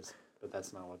 Fireflies, but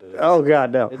that's not what it is. Oh,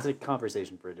 God, no. It's a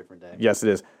conversation for a different day. Yes, it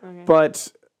is. Okay.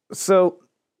 But so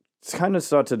to kind of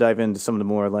start to dive into some of the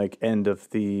more like end of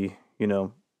the,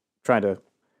 trying to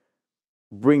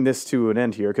bring this to an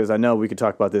end here because I know we could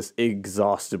talk about this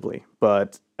exhaustively,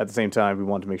 but at the same time, we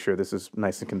want to make sure this is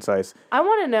nice and concise. I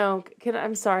want to know.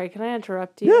 I'm sorry. Can I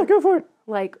interrupt you? Yeah, go for it.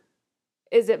 Like,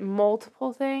 is it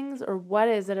multiple things, or what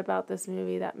is it about this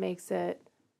movie that makes it?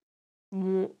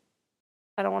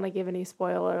 I don't want to give any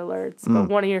spoiler alerts, but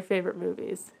one of your favorite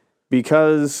movies.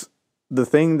 Because the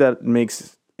thing that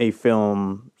makes a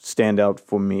film stand out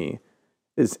for me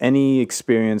is any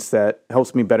experience that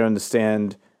helps me better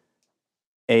understand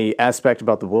a aspect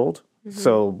about the world.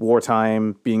 So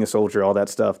wartime, being a soldier, all that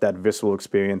stuff, that visceral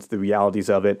experience, the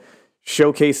realities of it,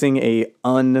 showcasing a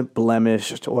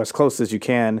unblemished or as close as you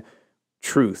can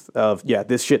truth of, yeah,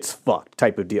 this shit's fucked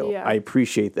type of deal. Yeah. I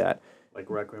appreciate that. Like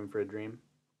Requiem for a Dream.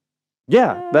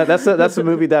 Yeah, that's a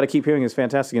movie that I keep hearing is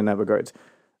fantastic in that regards.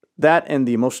 That and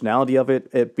the emotionality of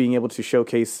it being able to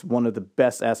showcase one of the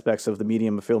best aspects of the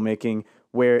medium of filmmaking,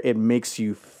 where it makes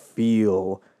you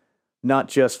feel not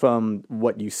just from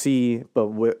what you see,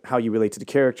 but how you relate to the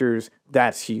characters.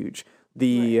 That's huge.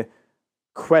 The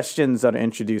questions that are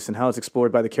introduced and how it's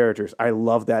explored by the characters, I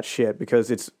love that shit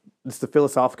because it's the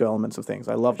philosophical elements of things.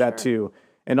 I love that too,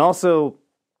 and also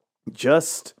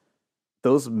just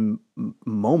those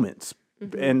moments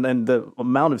and the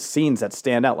amount of scenes that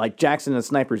stand out. Like Jackson the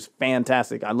Sniper is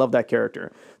fantastic. I love that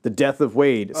character. The death of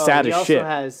Wade, sad he as also shit.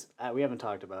 has. We haven't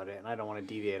talked about it, and I don't want to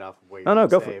deviate off of what you're No, gonna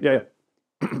go say, for it.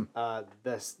 Yeah,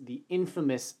 the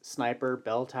infamous sniper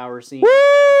bell tower scene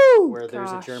Woo! where there's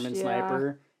a Gosh, German yeah.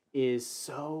 sniper is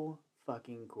so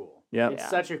fucking cool. Yeah. It's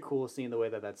such a cool scene the way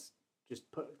that's just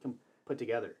put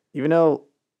together. Even though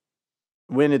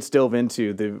when it's delved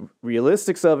into, the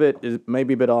realistics of it is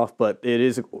maybe a bit off, but it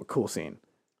is a cool scene.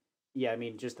 Yeah, I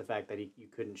mean, just the fact that you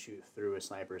couldn't shoot through a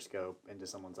sniper scope into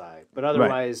someone's eye, but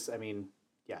otherwise, I mean,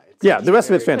 yeah, The rest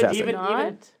of it's very- fantastic. Even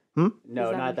Not? no, Is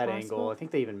that not that impossible? angle. I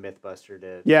think they even MythBustered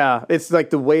it. Yeah, it's like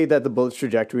the way that the bullet's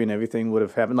trajectory and everything would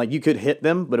have happened. Like you could hit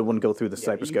them, but it wouldn't go through the Yeah,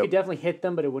 sniper you scope. could definitely hit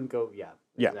them, but it wouldn't go. Yeah.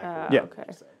 Yeah. Exactly Yeah. what I was Okay.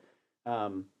 gonna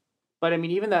say. But I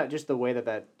mean, even that, just the way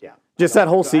that yeah. Just that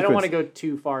whole I don't want sequence. to go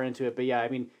too far into it, but yeah, I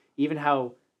mean, even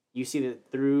how you see that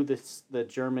through the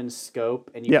German scope,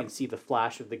 and you Yeah. can see the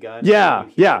flash of the gun. Yeah, and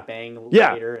you hear yeah, the bang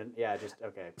yeah. later, and just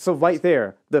okay. So right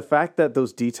there, the fact that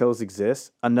those details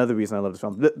exist, another reason I love this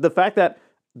film. The fact that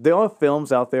there are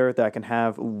films out there that can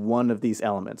have one of these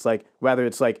elements, like whether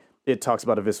it's like it talks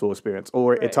about a visceral experience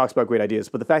or it Right. talks about great ideas,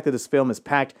 but the fact that this film is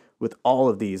packed with all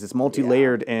of these, it's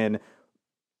multi-layered and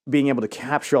being able to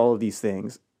capture all of these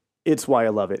things, it's why I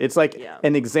love it. It's like Yeah.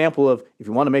 an example of if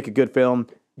you want to make a good film,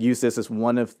 use this as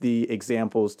one of the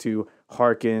examples to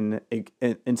hearken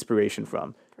inspiration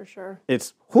from. For sure.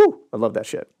 It's whoo, I love that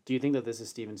shit. Do you think that this is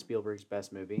Steven Spielberg's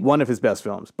best movie? One of his best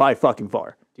films by fucking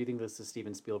far. Do you think this is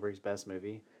Steven Spielberg's best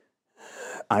movie?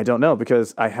 I don't know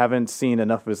because I haven't seen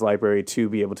enough of his library to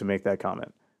be able to make that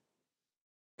comment.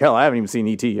 Hell, I haven't even seen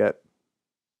E.T. yet.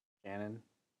 Canon.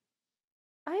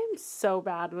 I am so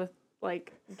bad with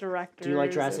like directors. Do you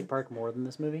like Jurassic Park more than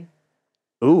this movie?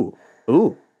 Ooh.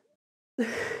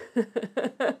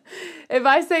 If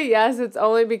I say yes, it's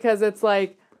only because it's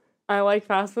like I like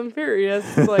Fast and Furious.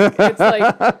 It's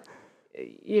like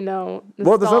you know,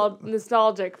 Well, there's no-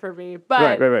 nostalgic for me.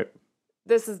 But Right.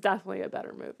 this is definitely a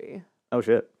better movie. Oh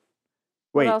shit.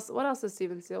 Wait, What else is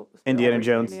Steven Spielberg? Indiana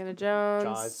Jones. Indiana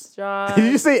Jones. Jaws.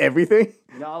 did you say everything?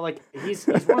 No, like he's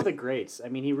one of the greats. I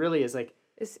mean, he really is. Like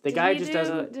Did guy he just do-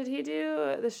 doesn't- Did he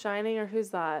do The Shining or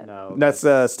who's that? no, That's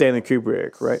Stanley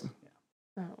Kubrick, right?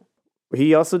 Oh.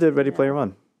 He also did Ready Player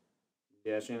One.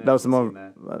 Yeah, Shane, That was the hasn't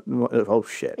seen more. that. Oh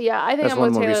shit. Yeah, I think That's I'm one with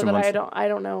of the more Taylor recent that ones. I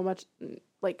don't know much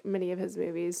like many of his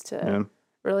movies to Yeah.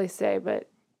 really say, but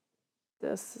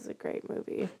this is a great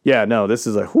movie. Yeah, no, this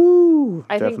is like whoo.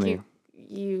 I Definitely. think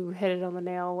you hit it on the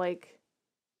nail. Like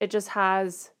it just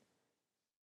has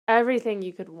everything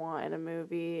you could want in a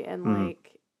movie, and Mhm. like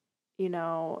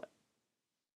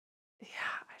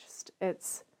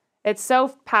it's so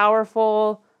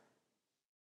powerful.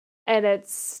 And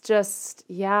it's just,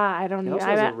 I don't It know. also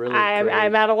has a really I'm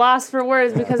great- at a loss for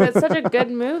words because it's such a good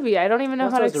movie. I don't even know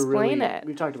Also how to has a explain really- it.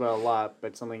 We've talked about it a lot,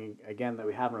 but something again that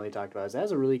we haven't really talked about is it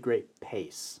has a really great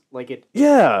pace. Like it.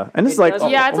 Yeah, and it's It like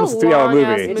doesn't- Yeah, it's almost a a 3 hour long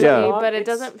ass movie. movie, Yeah. but it It's-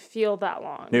 doesn't feel that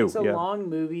long. No. It's a yeah. long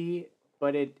movie,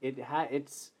 but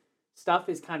it's stuff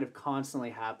is kind of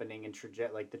constantly happening, and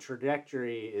the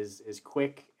trajectory is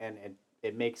quick, and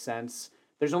it makes sense.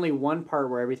 There's only one part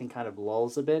where everything kind of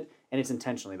lulls a bit, and it's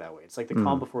intentionally that way. It's like the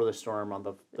calm before the storm on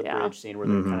the Yeah. bridge scene where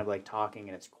they're kind of like talking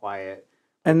and it's quiet.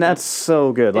 And that's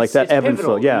so good. Like It's- that it's ebb and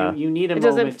flow. pivotal. Yeah. You need a It moment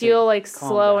doesn't to feel like calm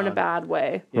slow in a down. bad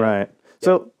way. Yeah. Right.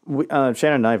 So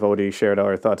Shannon and I have already shared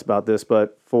our thoughts about this,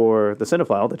 but for the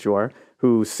cinephile that you are,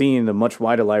 who's seen a much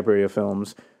wider library of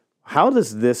films, how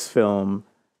does this film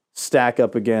stack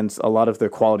up against a lot of the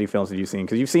quality films that you've seen?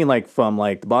 Because you've seen like from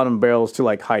like the bottom barrels to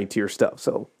like high tier stuff.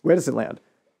 So where does it land?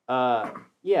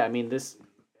 Yeah, I mean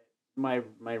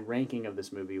my ranking of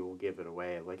this movie will give it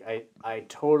away. Like I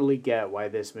totally get why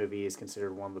this movie is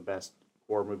considered one of the best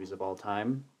war movies of all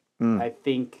time. I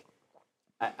think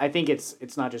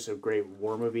it's not just a great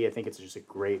war movie. I think it's just a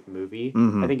great movie.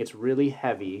 I think it's really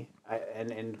heavy.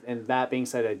 And that being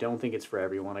said, I don't think it's for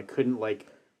everyone. I couldn't like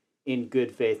in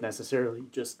good faith necessarily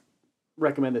just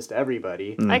recommend this to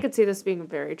everybody. I could see this being a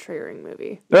very triggering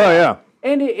movie. Oh yeah.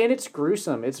 And it's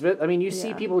gruesome. I mean, you see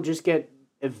Yeah. people just get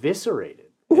eviscerated.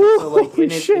 And so like, Holy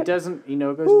and shit. it doesn't, it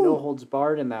goes no holds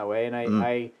barred in that way. And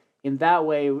I in that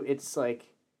way, it's like,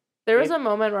 There was a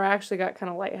moment where I actually got kind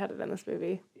of lightheaded in this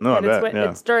movie. No, I and bet, yeah.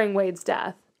 it's during Wade's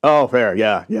death. Oh, fair.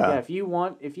 Yeah. yeah, if you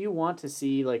want to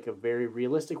see like a very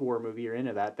realistic war movie, you're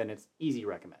into that, then it's easy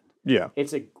recommend. Yeah.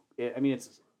 It's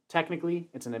technically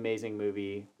it's an amazing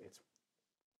movie. It's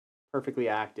perfectly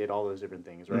acted, all those different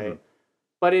things, right?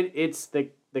 But it's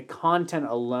the content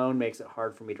alone makes it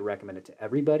hard for me to recommend it to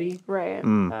everybody. Right.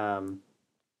 Mm.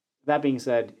 That being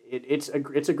said, it's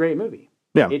a great movie.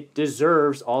 Yeah. It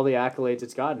deserves all the accolades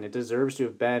it's gotten. It deserves to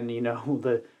have been,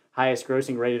 the highest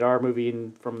grossing rated R movie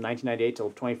from 1998 till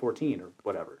 2014 or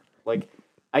whatever. Like,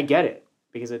 I get it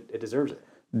because it deserves it.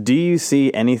 Do you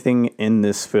see anything in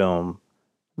this film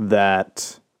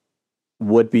that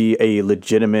would be a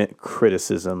legitimate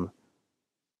criticism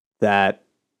that,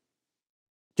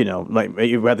 like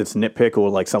whether it's nitpick or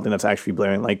like something that's actually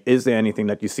blaring? Like, is there anything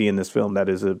that you see in this film that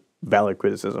is a valid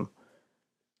criticism?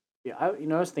 Yeah, I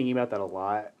was thinking about that a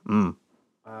lot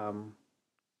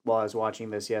while I was watching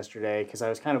this yesterday because I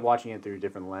was kind of watching it through a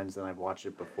different lens than I've watched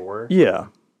it before. Yeah.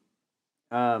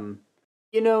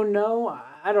 No,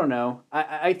 I don't know.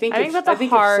 I think that's a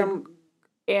hard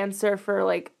answer for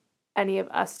like any of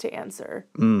us to answer.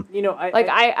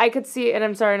 I could see, and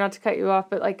I'm sorry not to cut you off,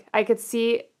 but like I could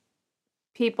see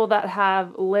people that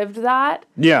have lived that,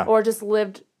 or just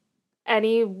lived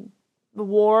any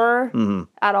war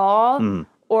at all,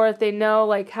 or if they know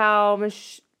like how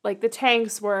like the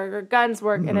tanks work or guns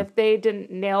work, and if they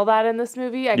didn't nail that in this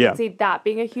movie, I could see that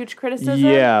being a huge criticism.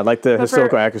 Yeah, like the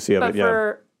historical accuracy of it. Yeah.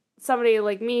 For somebody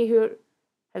like me who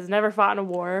has never fought in a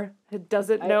war, who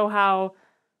doesn't know how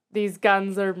these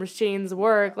guns or machines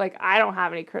work, like I don't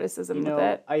have any criticism with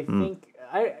it. I think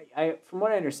I from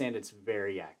what I understand, it's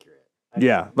very accurate. I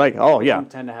don't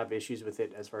tend to have issues with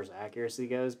it as far as accuracy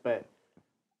goes, but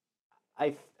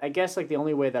I guess like the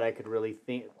only way that I could really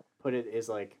put it is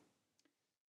like,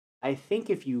 I think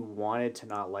if you wanted to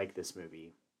not like this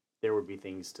movie, there would be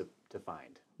things to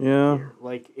find. Yeah. Here.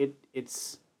 Like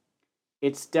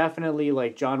it's definitely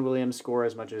like John Williams' score,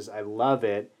 as much as I love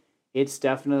it, it's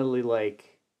definitely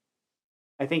like,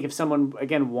 I think if someone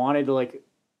wanted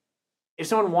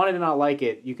to not like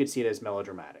it, you could see it as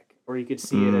melodramatic, or you could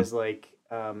see it as like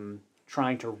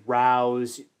trying to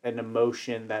rouse an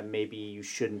emotion that maybe you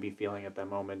shouldn't be feeling at that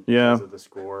moment because of the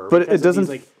score. But it doesn't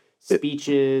like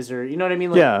speeches, or you know what I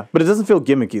mean? Like, but it doesn't feel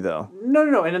gimmicky though.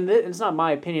 No, and it's not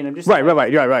my opinion. I'm just right.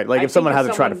 Like if someone had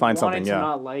to try to find something, to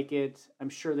not like it, I'm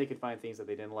sure they could find things that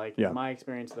they didn't like. In my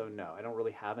experience, though, no, I don't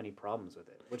really have any problems with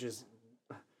it, which is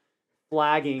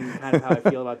flagging kind of how I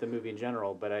feel about the movie in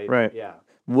general. But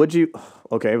Would you?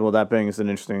 Okay, well that brings an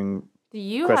interesting. Do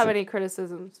you have any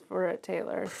criticisms for it,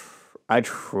 Taylor? I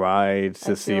tried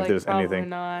to see if there's anything.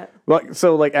 Not. Well,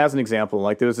 so like as an example,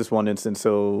 like there was this one instance.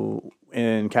 So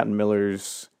in Captain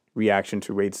Miller's reaction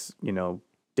to Raid's,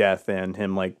 death and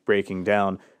him like breaking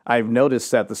down, I've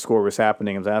noticed that the score was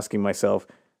happening. I was asking myself,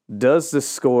 does the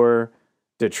score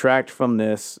detract from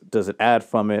this? Does it add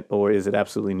from it, or is it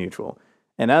absolutely neutral?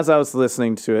 And as I was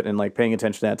listening to it and like paying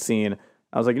attention to that scene,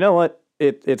 I was like, you know what?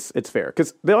 It's fair,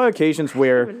 because there are occasions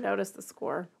where I didn't even notice the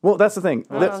score. Well, that's the thing.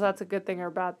 I don't know if that's a good thing or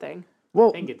a bad thing. Well,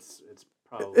 I think it's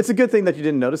probably it's a good thing that you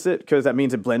didn't notice it, because that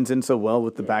means it blends in so well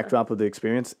with the backdrop of the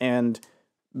experience. And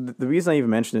the reason I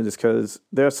even mention it is because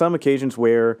there are some occasions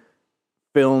where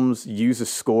films use a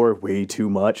score way too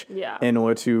much in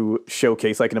order to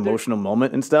showcase like an emotional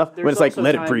moment and stuff. When it's like,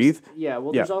 let it breathe. Yeah,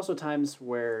 well, there's also times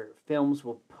where films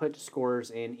will put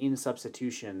scores in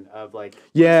substitution of like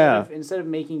instead of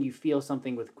making you feel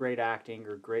something with great acting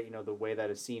or great, the way that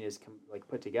a scene is like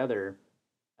put together,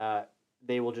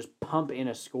 they will just pump in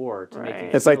a score to make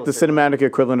it. It's like the cinematic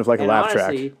equivalent of like a laugh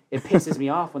honestly, track. It pisses me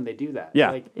off when they do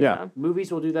that.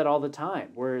 Movies will do that all the time,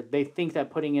 where they think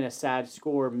that putting in a sad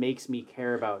score makes me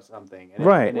care about something. And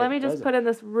Let me just put in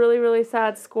this really, really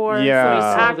sad score, so the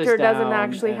actor doesn't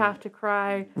actually have to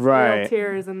cry real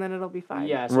tears, and then it'll be fine.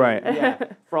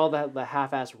 For all the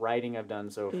half-ass writing I've done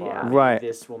so far,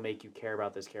 this will make you care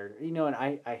about this character. And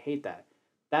I hate that.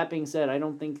 That being said, I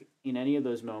don't think in any of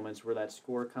those moments where that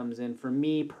score comes in, for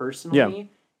me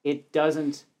personally, it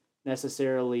doesn't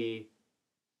necessarily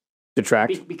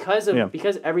detract because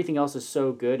everything else is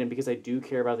so good, and because I do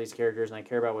care about these characters and I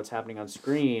care about what's happening on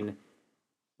screen.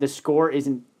 The score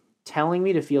isn't telling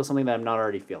me to feel something that I'm not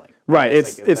already feeling. Right.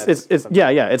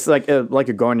 It's like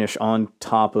a garnish on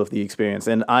top of the experience.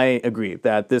 And I agree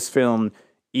that this film,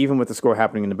 even with the score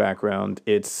happening in the background,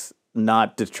 it's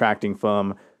not detracting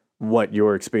from what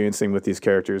you're experiencing with these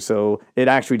characters. So it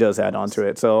actually does add on to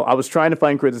it. So I was trying to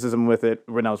find criticism with it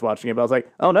when I was watching it, but I was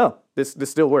like, oh no, this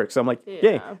still works. So I'm like,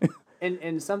 yay.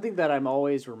 And something that I'm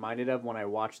always reminded of when I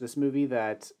watch this movie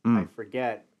that I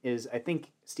forget is, I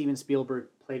think Steven Spielberg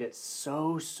played it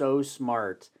so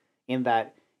smart in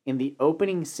that in the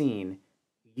opening scene,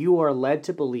 you are led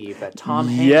to believe that Tom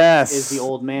Hanks is the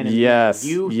old man. In the movie.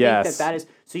 You think that is,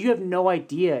 so you have no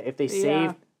idea if they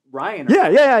saved Ryan.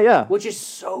 Yeah. Which is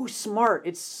so smart.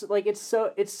 It's like it's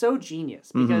so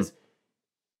genius, because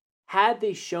had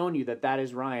they shown you that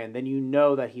is Ryan, then you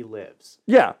know that he lives.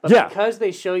 Yeah, But yeah, because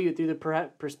they show you through the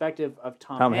perspective of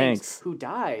Tom Hanks, who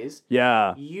dies,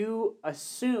 yeah. you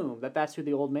assume that that's who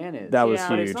the old man is. That was Yeah.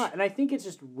 But huge. it's not. And I think it's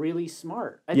just really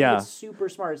smart. I Yeah. think it's super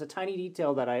smart. It's a tiny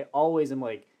detail that I always am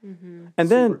like, And super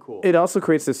then cool. it also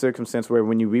creates this circumstance where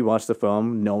when you rewatch the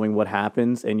film, knowing what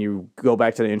happens, and you go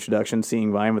back to the introduction,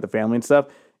 seeing Ryan with the family and stuff,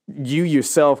 you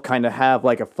yourself kind of have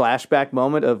like a flashback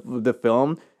moment of the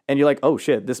film, and you're like, oh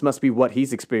shit, this must be what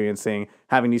he's experiencing,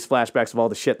 having these flashbacks of all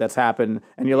the shit that's happened,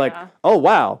 and you're like, Yeah. oh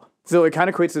wow. So it kind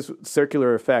of creates this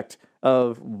circular effect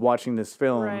of watching this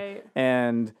film, Right.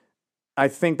 and I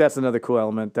think that's another cool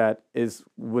element that is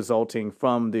resulting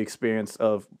from the experience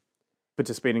of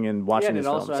participating in watching and this it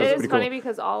film. also So has- It it's is pretty funny cool.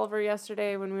 because Oliver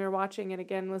yesterday when we were watching it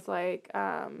again was like,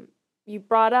 you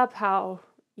brought up how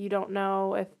you don't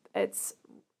know if that's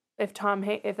Tom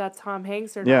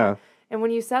Hanks or Yeah. not. And when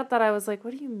you said that, I was like,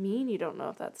 what do you mean you don't know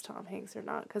if that's Tom Hanks or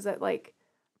not? Because it like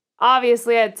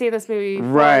obviously I had seen this movie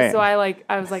before, Right. so I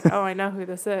was like, oh, I know who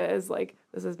this is. Like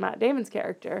this is Matt Damon's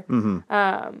character.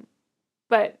 Mm-hmm.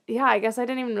 But yeah, I guess I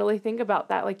didn't even really think about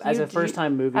that. Like as a first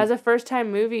time movie. as a first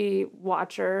time movie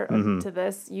watcher Mm-hmm. to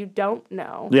this, you don't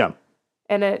know. Yeah.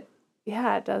 And it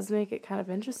does make it kind of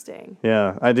interesting.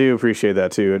 Yeah, I do appreciate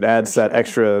that too. It adds For that sure.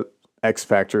 extra X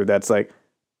factor that's like,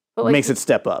 But like makes it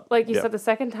step up. like you Yeah. said, the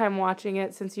second time watching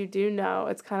it, since you do know,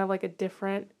 it's kind of like a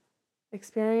different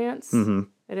experience. Mhm.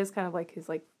 It is kind of like he's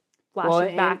like flashing Well,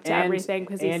 and- back to and- everything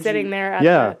because he's and sitting you- there at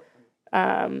Yeah.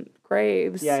 the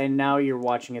graves. Yeah, and now you're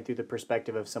watching it through the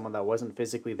perspective of someone that wasn't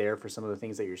physically there for some of the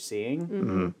things that you're seeing,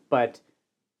 Mm-hmm. but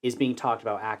is being talked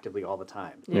about actively all the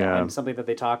time. Yeah. And something that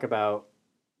they talk about,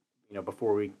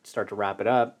 before we start to wrap it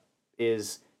up,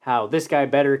 is how this guy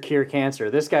better cure cancer,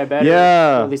 this guy better,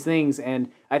 Yeah. all these things.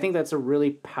 And I think that's a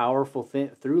really powerful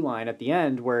through line at the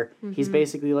end where he's Mm-hmm.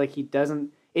 basically like, he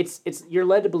doesn't, it's you're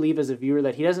led to believe as a viewer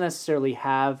that he doesn't necessarily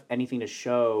have anything to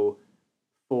show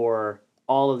for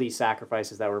all of these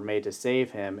sacrifices that were made to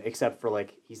save him, except for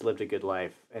like he's lived a good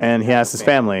life And he has his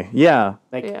family. Yeah.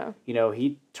 Like Yeah.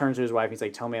 He turns to his wife. He's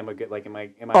like, "Tell me I'm a good am I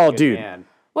Oh, a good dude. man?"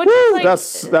 Which is, like,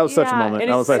 that was such a moment.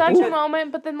 And I it's was like, such ooh. a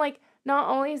moment, but then like not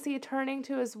only is he turning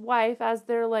to his wife as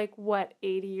they're like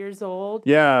 80 years old,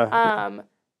 yeah.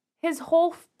 his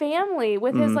whole family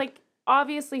with his like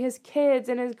obviously his kids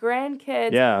and his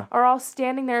grandkids Yeah. are all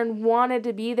standing there and wanted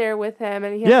to be there with him,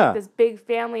 and he has Yeah. like, this big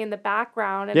family in the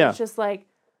background, and Yeah. it's just like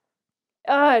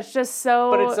it's just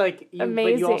so But it's like, but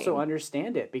you also amazing.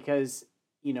 understand it because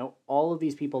all of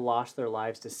these people lost their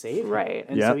lives to save him, Right.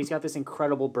 and Yep. so he's got this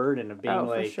incredible burden of being for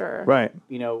like, sure. Right.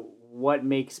 what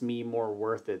makes me more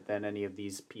worth it than any of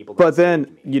these people? That But then,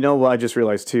 saved me? what I just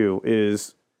realized too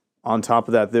is on top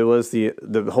of that, there was the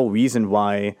whole reason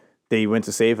why they went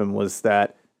to save him was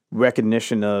that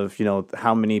recognition of,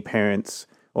 how many parents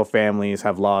or families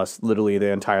have lost literally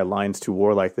their entire lines to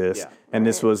war like this. Yeah. And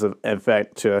this was, in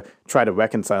fact, to try to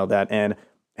reconcile that. And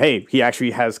hey, he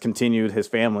actually has continued his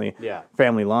family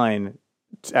line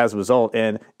as a result.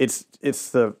 And it's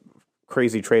the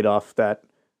crazy trade-off that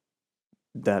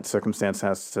circumstance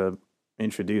has to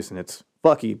introduce. And it's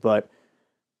fucky, but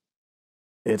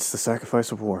it's the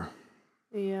sacrifice of war.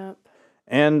 Yep.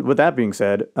 And with that being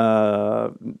said,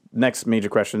 next major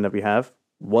question that we have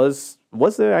was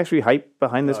there actually hype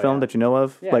behind this Oh, film yeah. that you know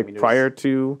of, Yeah, I like mean, it prior was-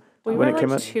 to We when were it came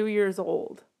like out? 2 years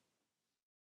old.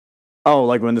 Oh,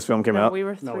 like when this film came No, out? we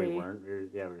were 3. No, we weren't.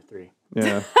 We were 3.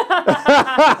 Yeah.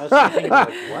 I was trying to think about,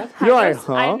 like, what? You're I like, was-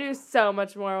 huh? I knew so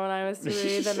much more when I was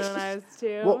 3 than when I was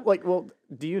 2. Well,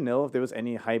 do you know if there was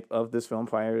any hype of this film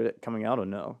prior to it coming out or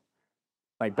no?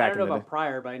 Like I back don't know in the about day.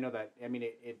 prior, but I know that. I mean,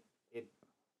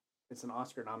 it's an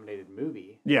Oscar-nominated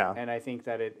movie. Yeah. And I think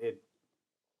that it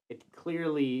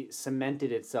clearly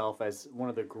cemented itself as one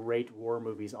of the great war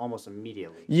movies almost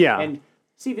immediately. Yeah. And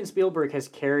Steven Spielberg has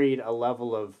carried a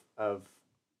level of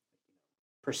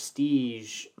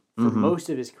prestige for most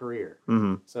of his career.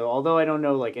 Mm-hmm. So although I don't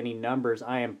know like any numbers,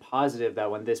 I am positive that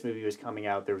when this movie was coming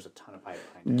out, there was a ton of hype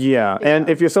behind it. Yeah, and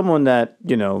if you're someone that,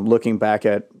 looking back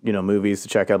at, movies to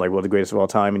check out like what the greatest of all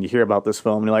time, and you hear about this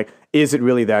film and you're like, is it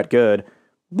really that good?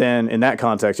 Then in that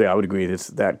context, yeah, I would agree it's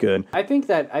that good. I think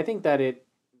that it,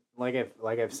 like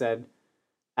I've said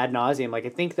ad nauseum, like I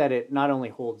think that it not only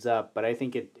holds up, but I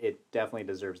think it definitely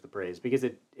deserves the praise because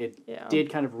it Yeah. did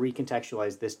kind of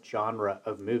recontextualize this genre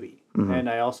of movie, Mm-hmm. and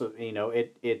I also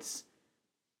it's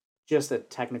just a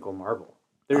technical marvel.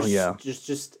 There's yeah.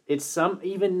 just it's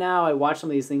even now I watch some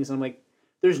of these things and I'm like,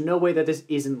 there's no way that this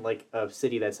isn't like a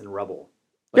city that's in rubble,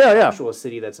 like Yeah, an yeah. actual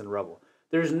city that's in rubble.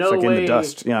 There's no It's like way in the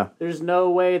dust. Yeah. There's no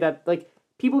way that like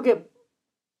people get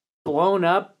blown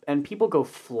up and people go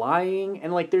flying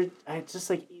and like it's just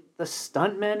like the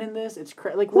stuntmen in this. It's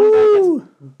like one guy gets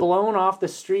blown off the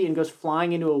street and goes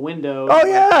flying into a window. Oh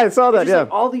yeah, I saw that. Just Yeah,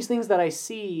 like all these things that I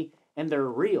see and they're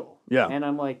real. Yeah. And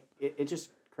I'm like, it's just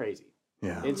crazy.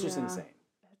 yeah, It's just Yeah. insane.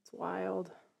 It's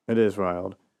wild. it is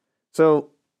wild. So,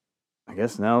 I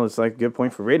guess now it's like a good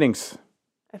point for ratings.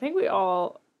 I think we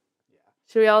all.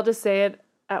 Should we all just say it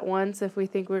at once if we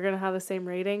think we're gonna have the same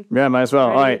rating? Yeah, might as well.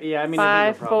 All right, Yeah, I mean, 5,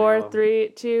 I think we're 4, probably 3,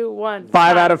 2, 1.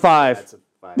 5 out of 5. That's a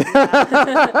 5.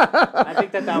 I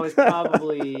think that was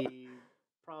probably.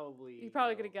 You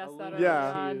probably could have guessed that alluded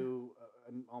early on. to,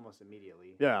 almost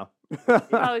immediately. Yeah. You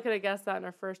probably could have guessed that in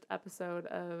our first episode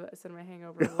of Cinema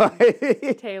Hangover.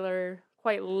 When Taylor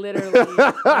quite literally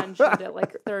mentioned it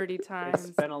like 30 times.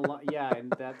 It's been a lot, yeah,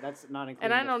 and that's not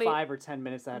including I the don't 5 or 10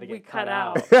 minutes that had to we get cut cut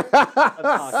out. out. Of talking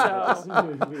about So-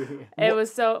 this movie. It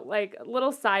was so, like, a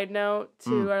little side note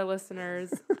to our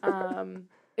listeners.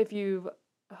 If you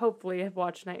hopefully have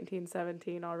watched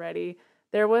 1917 already,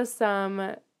 there was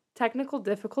some technical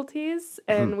difficulties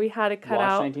and we had to cut Watch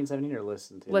out. 1917 or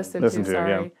listen to? Listen Listen to, to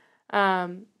it,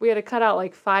 sorry. We had to cut out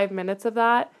like 5 minutes of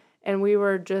that, and we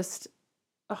were just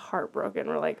heartbroken.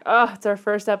 We're like, oh, it's our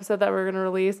first episode that we're going to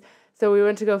release. So we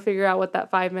went to go figure out what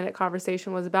that 5-minute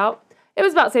conversation was about. It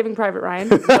was about Saving Private Ryan.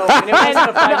 No, and it wasn't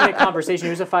a 5-minute conversation.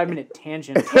 It was a 5-minute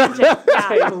tangent.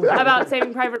 Yeah, about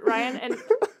Saving Private Ryan. And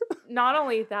not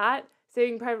only that,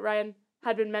 Saving Private Ryan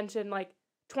had been mentioned like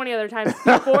 20 other times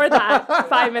before that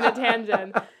 5-minute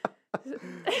tangent.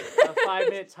 A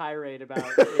 5-minute tirade about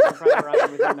Saving Private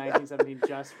Ryan within 1917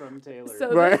 just from Taylor.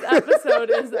 So Right. this episode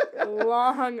is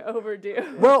long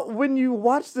overdue. Well, when you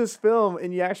watch this film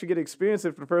and you actually get to experience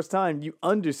it for the first time, you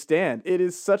understand it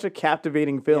is such a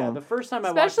captivating yeah, film. the first time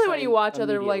I watched Especially this, when I you watch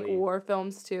other like immediately- war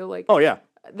films too. Like Oh yeah,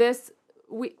 this,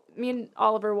 me and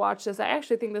Oliver watched this. I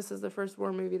actually think this is the first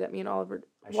war movie that me and Oliver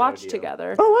showed watched you.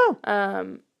 together. oh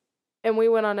wow. And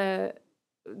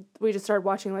we just started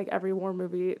watching like every war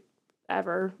movie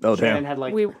ever. Oh Shannon damn. had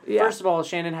like Yeah. first of all,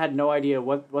 Shannon had no idea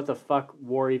what the fuck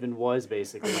war even was.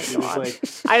 Basically, she was God. like,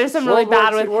 I just am really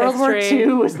bad with World War history.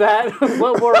 II was that?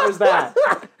 What war was that?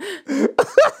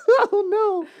 Oh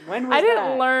no. When was I that?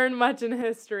 didn't learn much in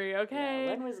history. Yeah, Okay.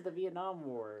 when was the Vietnam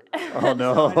War? Oh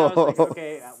no. And I was like,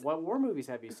 okay, what war movies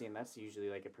have you seen? That's usually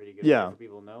like a pretty good Yeah. way for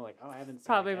people to know. Like, oh, I haven't seen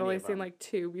Probably like, have only any of seen them. like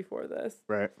 2 before this.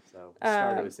 Right. So we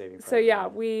started with Saving Private So yeah,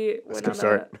 Ryan. we That's went a on good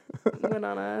start. went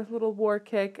on a little war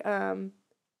kick.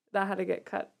 That had to get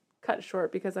cut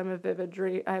short because I have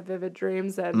vivid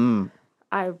dreams, and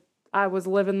I was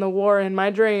living the war in my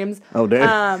dreams. Oh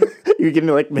damn. Um, You're getting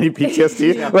like mini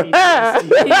PTSD. Yeah,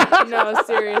 PTSD. no,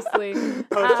 seriously,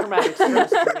 Post-traumatic stress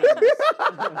dreams.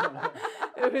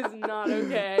 it was not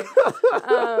okay.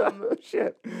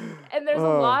 Shit. And there's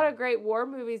Oh. a lot of great war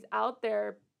movies out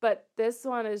there, but this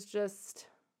one is just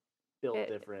Built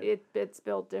different. It's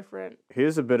built different.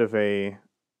 Here's a bit of a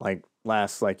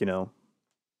last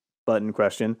button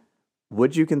question.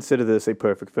 Would you consider this a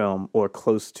perfect film or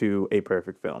close to a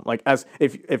perfect film? Like, as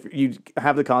if you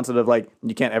have the concept of like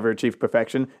you can't ever achieve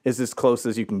perfection, is this close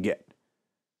as you can get?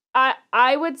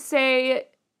 I would say,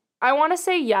 I want to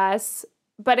say yes,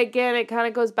 but again, it kind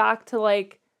of goes back to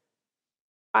like,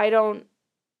 I don't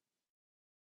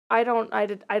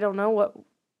know what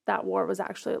that war was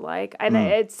actually like, and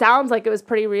it sounds like it was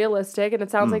pretty realistic, and it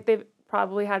sounds like they've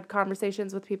probably had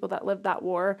conversations with people that lived that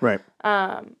war. Right.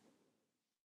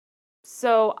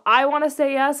 So I want to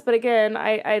say yes, but again,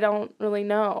 I don't really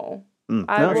know.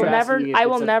 I No, will sure. never. Asking you if I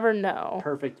will it's a never know.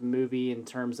 perfect movie in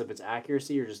terms of its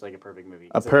accuracy, or just like a perfect movie?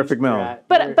 A perfect film.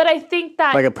 But I think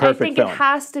that Like a perfect I think film. it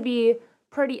has to be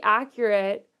pretty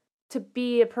accurate to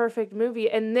be a perfect movie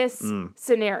in this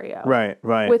scenario. Right.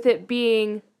 With it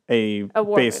being a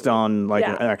war based movie. on like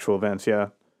Yeah. actual events. Yeah.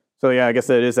 So yeah, I guess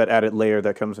that is that added layer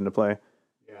that comes into play.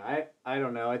 yeah, I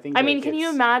don't know. I think. I mean, can you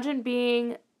imagine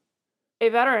being a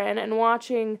veteran and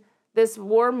watching this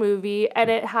war movie and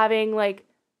it having like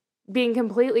being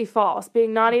completely false,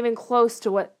 being not even close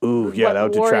to what Ooh, yeah, what that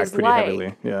would war detract is pretty like,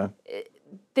 heavily. Yeah.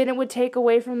 then it would take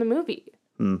away from the movie.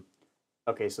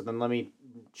 Okay, so then let me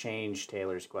change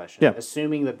Taylor's question. Yeah.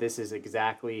 Assuming that this is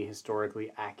exactly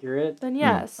historically accurate. Then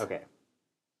yes. Okay.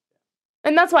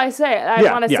 And that's why I say it. I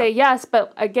Yeah, want to yeah. say yes,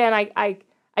 but again, I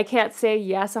can't say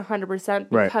yes 100%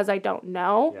 Right. because I don't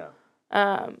know.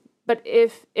 Yeah. But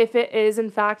if it is in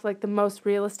fact like the most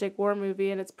realistic war movie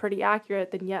and it's pretty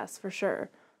accurate, then yes, for sure.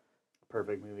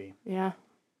 Perfect movie. Yeah.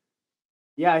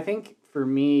 Yeah, I think for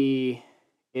me,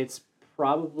 it's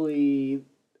probably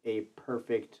a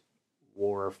perfect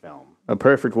war film. A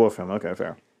perfect war film. Okay,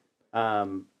 fair.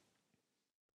 I've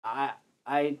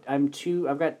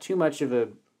got too much of a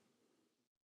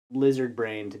lizard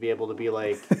brain to be able to be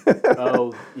like,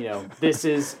 oh, this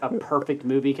is a perfect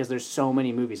movie because there's so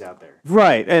many movies out there.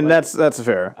 Right, and that's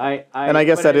fair. I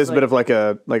guess that is a bit of like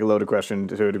a loaded question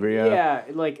to a degree. Yeah,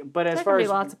 but as There far can be as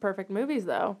lots of perfect movies,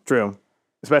 though. True,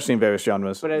 especially in various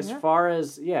genres. But as far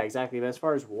as exactly. But as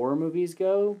far as war movies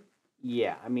go,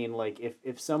 yeah, I mean, like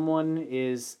if someone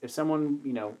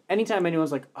anytime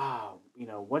anyone's like, oh,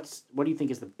 what do you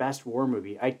think is the best war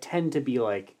movie? I tend to be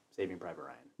like Saving Private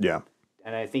Ryan. Yeah,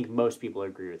 and I think most people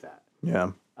agree with that.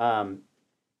 Yeah.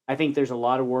 I think there's a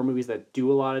lot of war movies that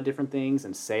do a lot of different things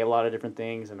and say a lot of different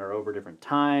things and are over different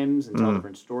times and tell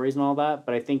different stories and all that.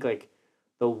 But I think like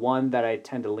the one that I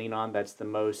tend to lean on that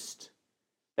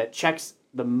checks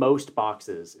the most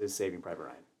boxes is Saving Private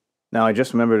Ryan. Now, I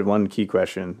just remembered one key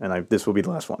question, and this will be the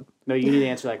last one. No, you need to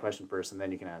answer that question first, and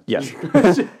then you can ask. Yes.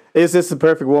 Is this the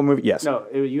perfect war movie? Yes. No,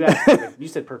 you asked. You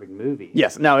said perfect movie.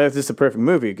 Yes. Now, is this a perfect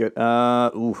movie? Good.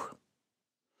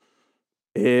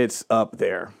 It's up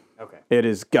there. Okay. It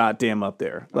is goddamn up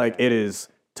there. Like, it is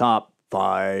top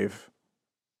 5.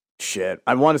 Shit.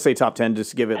 I want to say top 10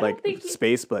 just to give it,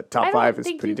 space, but top 5 is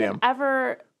pretty damn. I don't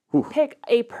think you can ever pick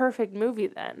a perfect movie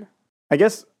then. I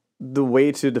guess the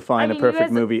way to define a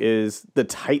perfect movie is the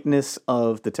tightness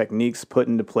of the techniques put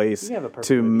into place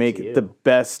to make it the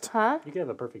best. Huh? You could have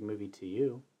a perfect movie to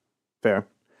you. Fair.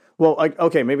 Well,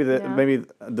 maybe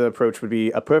the approach would be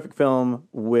a perfect film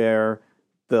where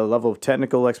the level of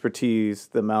technical expertise,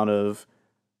 the amount of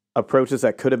approaches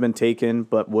that could have been taken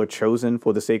but were chosen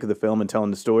for the sake of the film and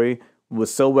telling the story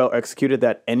was so well executed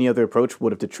that any other approach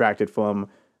would have detracted from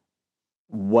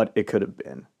what it could have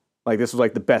been. Like, this was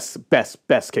like the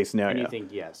best case scenario. And you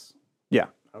think yes? Yeah.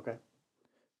 Okay.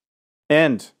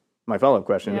 And my follow-up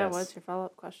question. Yeah, what's your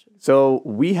follow-up question? So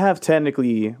we have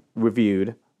technically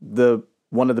reviewed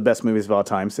one of the best movies of all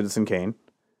time, Citizen Kane,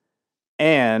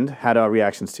 and had our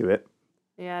reactions to it.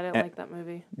 Yeah, I didn't like that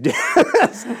movie.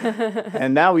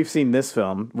 And now we've seen this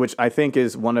film, which I think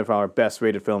is one of our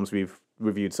best-rated films we've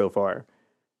reviewed so far.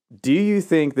 Do you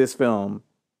think this film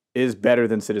is better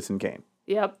than Citizen Kane?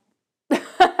 Yep.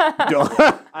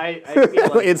 I feel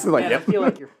like, it's like, I feel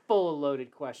like you're full of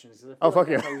loaded questions. Fuck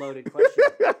you. That's a loaded question.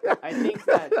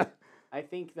 I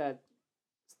think that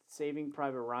Saving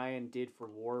Private Ryan did for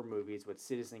war movies what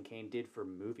Citizen Kane did for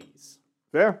movies.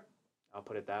 Fair. I'll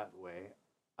put it that way.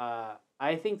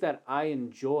 I think that I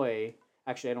enjoy.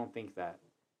 Actually, I don't think that.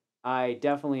 I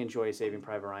definitely enjoy Saving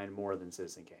Private Ryan more than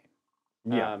Citizen Kane.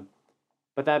 Yeah.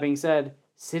 But that being said,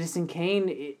 Citizen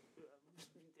Kane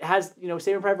has,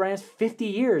 Saving Private Ryan has 50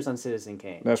 years on Citizen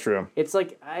Kane. That's true. It's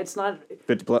like, it's not...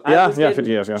 50 plus. Yeah, 50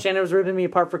 years, yeah. Shannon was ripping me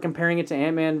apart for comparing it to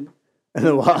Ant-Man and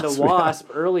the Wasp,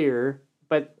 earlier,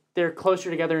 but they're closer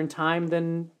together in time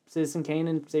than Citizen Kane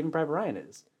and Saving Private Ryan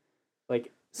is.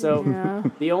 Like, so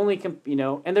the only,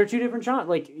 and they're two different genres.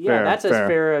 Like, that's as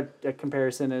fair a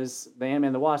comparison as the Ant-Man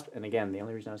and the Wasp. And again, the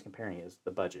only reason I was comparing is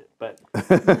the budget. But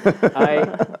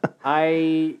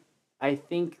I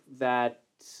think that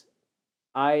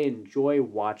I enjoy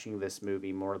watching this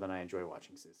movie more than I enjoy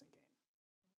watching Citizen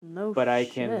Kane. No, but I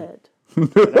shit.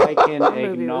 I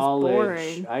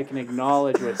can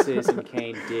acknowledge what Citizen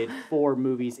Kane did for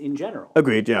movies in general.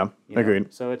 Agreed. Yeah.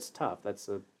 Agreed. So it's tough. That's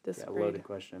a loaded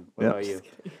question. What about you?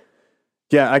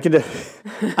 Yeah, I can.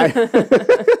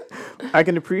 I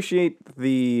can appreciate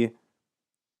the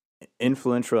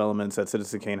influential elements that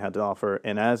Citizen Kane had to offer,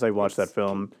 and as I watched that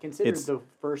film, considered the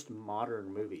first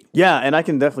modern movie. Yeah, and I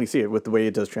can definitely see it with the way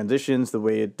it does transitions, the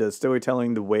way it does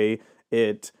storytelling, the way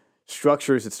it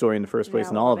structures its story in the first place,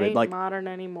 and all of it. Like modern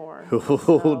anymore.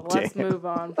 Oh, let's move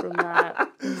on from that.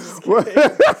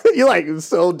 You're like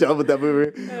so done with that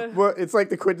movie. Well, it's like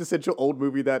the quintessential old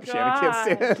movie that Shannon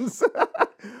can't stand.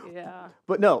 Yeah.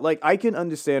 But no, like I can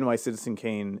understand why Citizen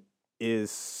Kane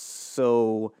is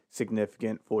so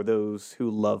significant for those who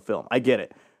love film. I get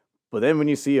it. But then when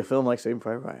you see a film like Saving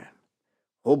Private Ryan,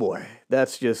 oh boy,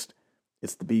 it's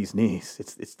the bee's knees.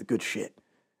 It's the good shit.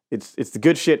 It's the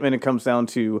good shit when it comes down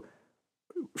to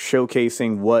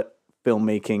showcasing what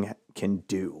filmmaking can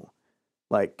do.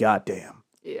 Like, goddamn.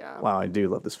 Yeah. Wow, I do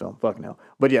love this film. Fuck no.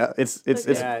 But yeah, it's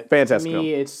fantastic. To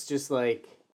me, it's just like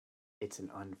it's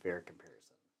an unfair comparison.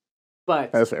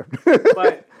 But that's fair.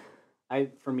 But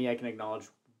for me, I can acknowledge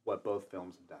what both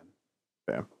films have done.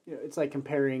 Yeah. It's like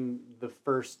comparing the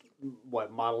first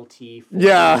Model T or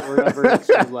whatever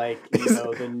to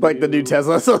the new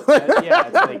Tesla. It's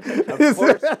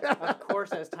like of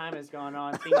course as time has gone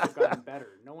on, things have gotten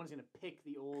better. No one's gonna pick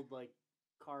the old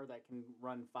car that can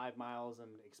run 5 miles and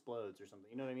explodes or something.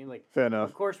 You know what I mean? Like, fair enough.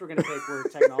 Of course we're gonna pick where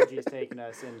technology has taken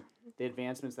us and the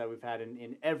advancements that we've had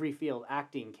in every field: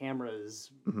 acting, cameras,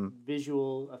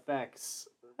 visual effects.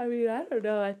 I mean, I don't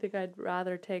know. I think I'd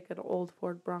rather take an old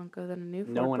Ford Bronco than a new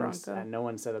Ford Bronco. No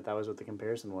one said that was what the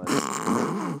comparison was.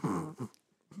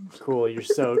 Cool, you're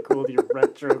so cool with your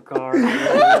retro car.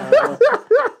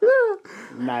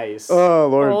 Nice. Oh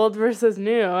Lord. Old versus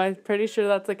new. I'm pretty sure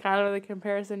that's the kind of the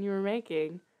comparison you were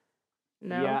making.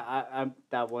 No. Yeah, I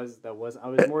that was. I was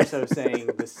more so saying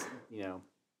this. Yeah.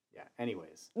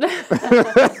 Anyways,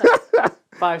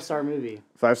 5-star movie.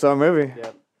 5-star movie.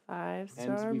 Yep.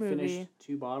 5-star And we movie. finished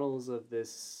 2 bottles of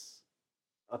this.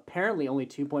 Apparently, only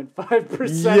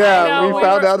 2.5%. Yeah, No, we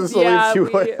found out this only yeah,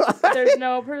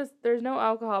 2.5. there's no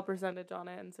alcohol percentage on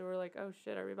it, and so we're like, oh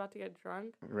shit, are we about to get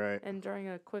drunk? Right. And during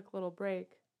a quick little break,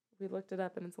 we looked it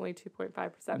up, and it's only 2.5%.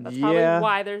 That's Yeah. probably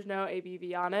why there's no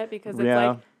ABV on it, because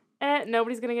it's like,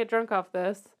 nobody's gonna get drunk off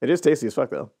this. It is tasty as fuck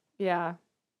though. Yeah.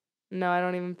 No, I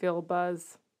don't even feel a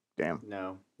buzz. Damn.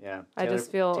 No. Yeah. I just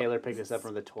feel- Taylor picked this up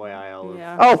from the toy aisle.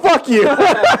 Yeah. Oh, fuck you!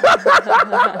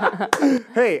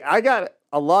 Hey, I got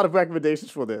a lot of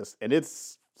recommendations for this, and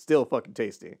it's still fucking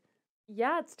tasty.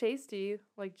 Yeah, it's tasty,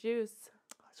 like juice.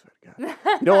 I swear to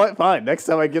God. You know what? Fine. Next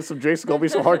time I get some drinks, it's gonna be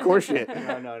some hardcore shit.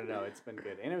 No. It's been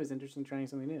good, and it was interesting trying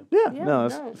something new. Yeah, Yeah, no,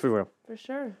 no. it's for real. For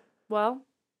sure. Well,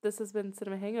 this has been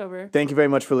Cinema Hangover. Thank you very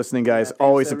much for listening, guys. thanks,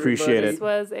 Always appreciate This it.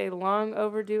 was a long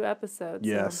overdue episode. so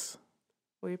Yes.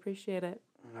 we appreciate it.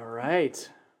 All right.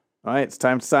 All right, it's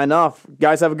time to sign off.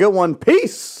 Guys, have a good one.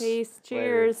 Peace. Peace.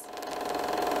 Cheers.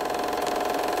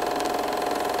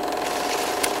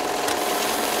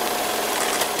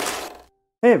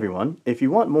 Hey everyone, if you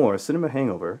want more Cinema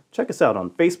Hangover, check us out on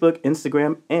Facebook,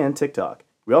 Instagram, and TikTok.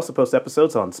 We also post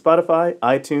episodes on Spotify,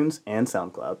 iTunes, and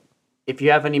SoundCloud. If you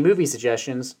have any movie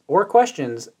suggestions or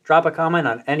questions, drop a comment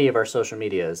on any of our social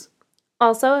medias.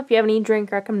 Also, if you have any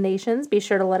drink recommendations, be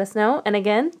sure to let us know. And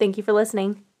again, thank you for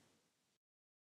listening.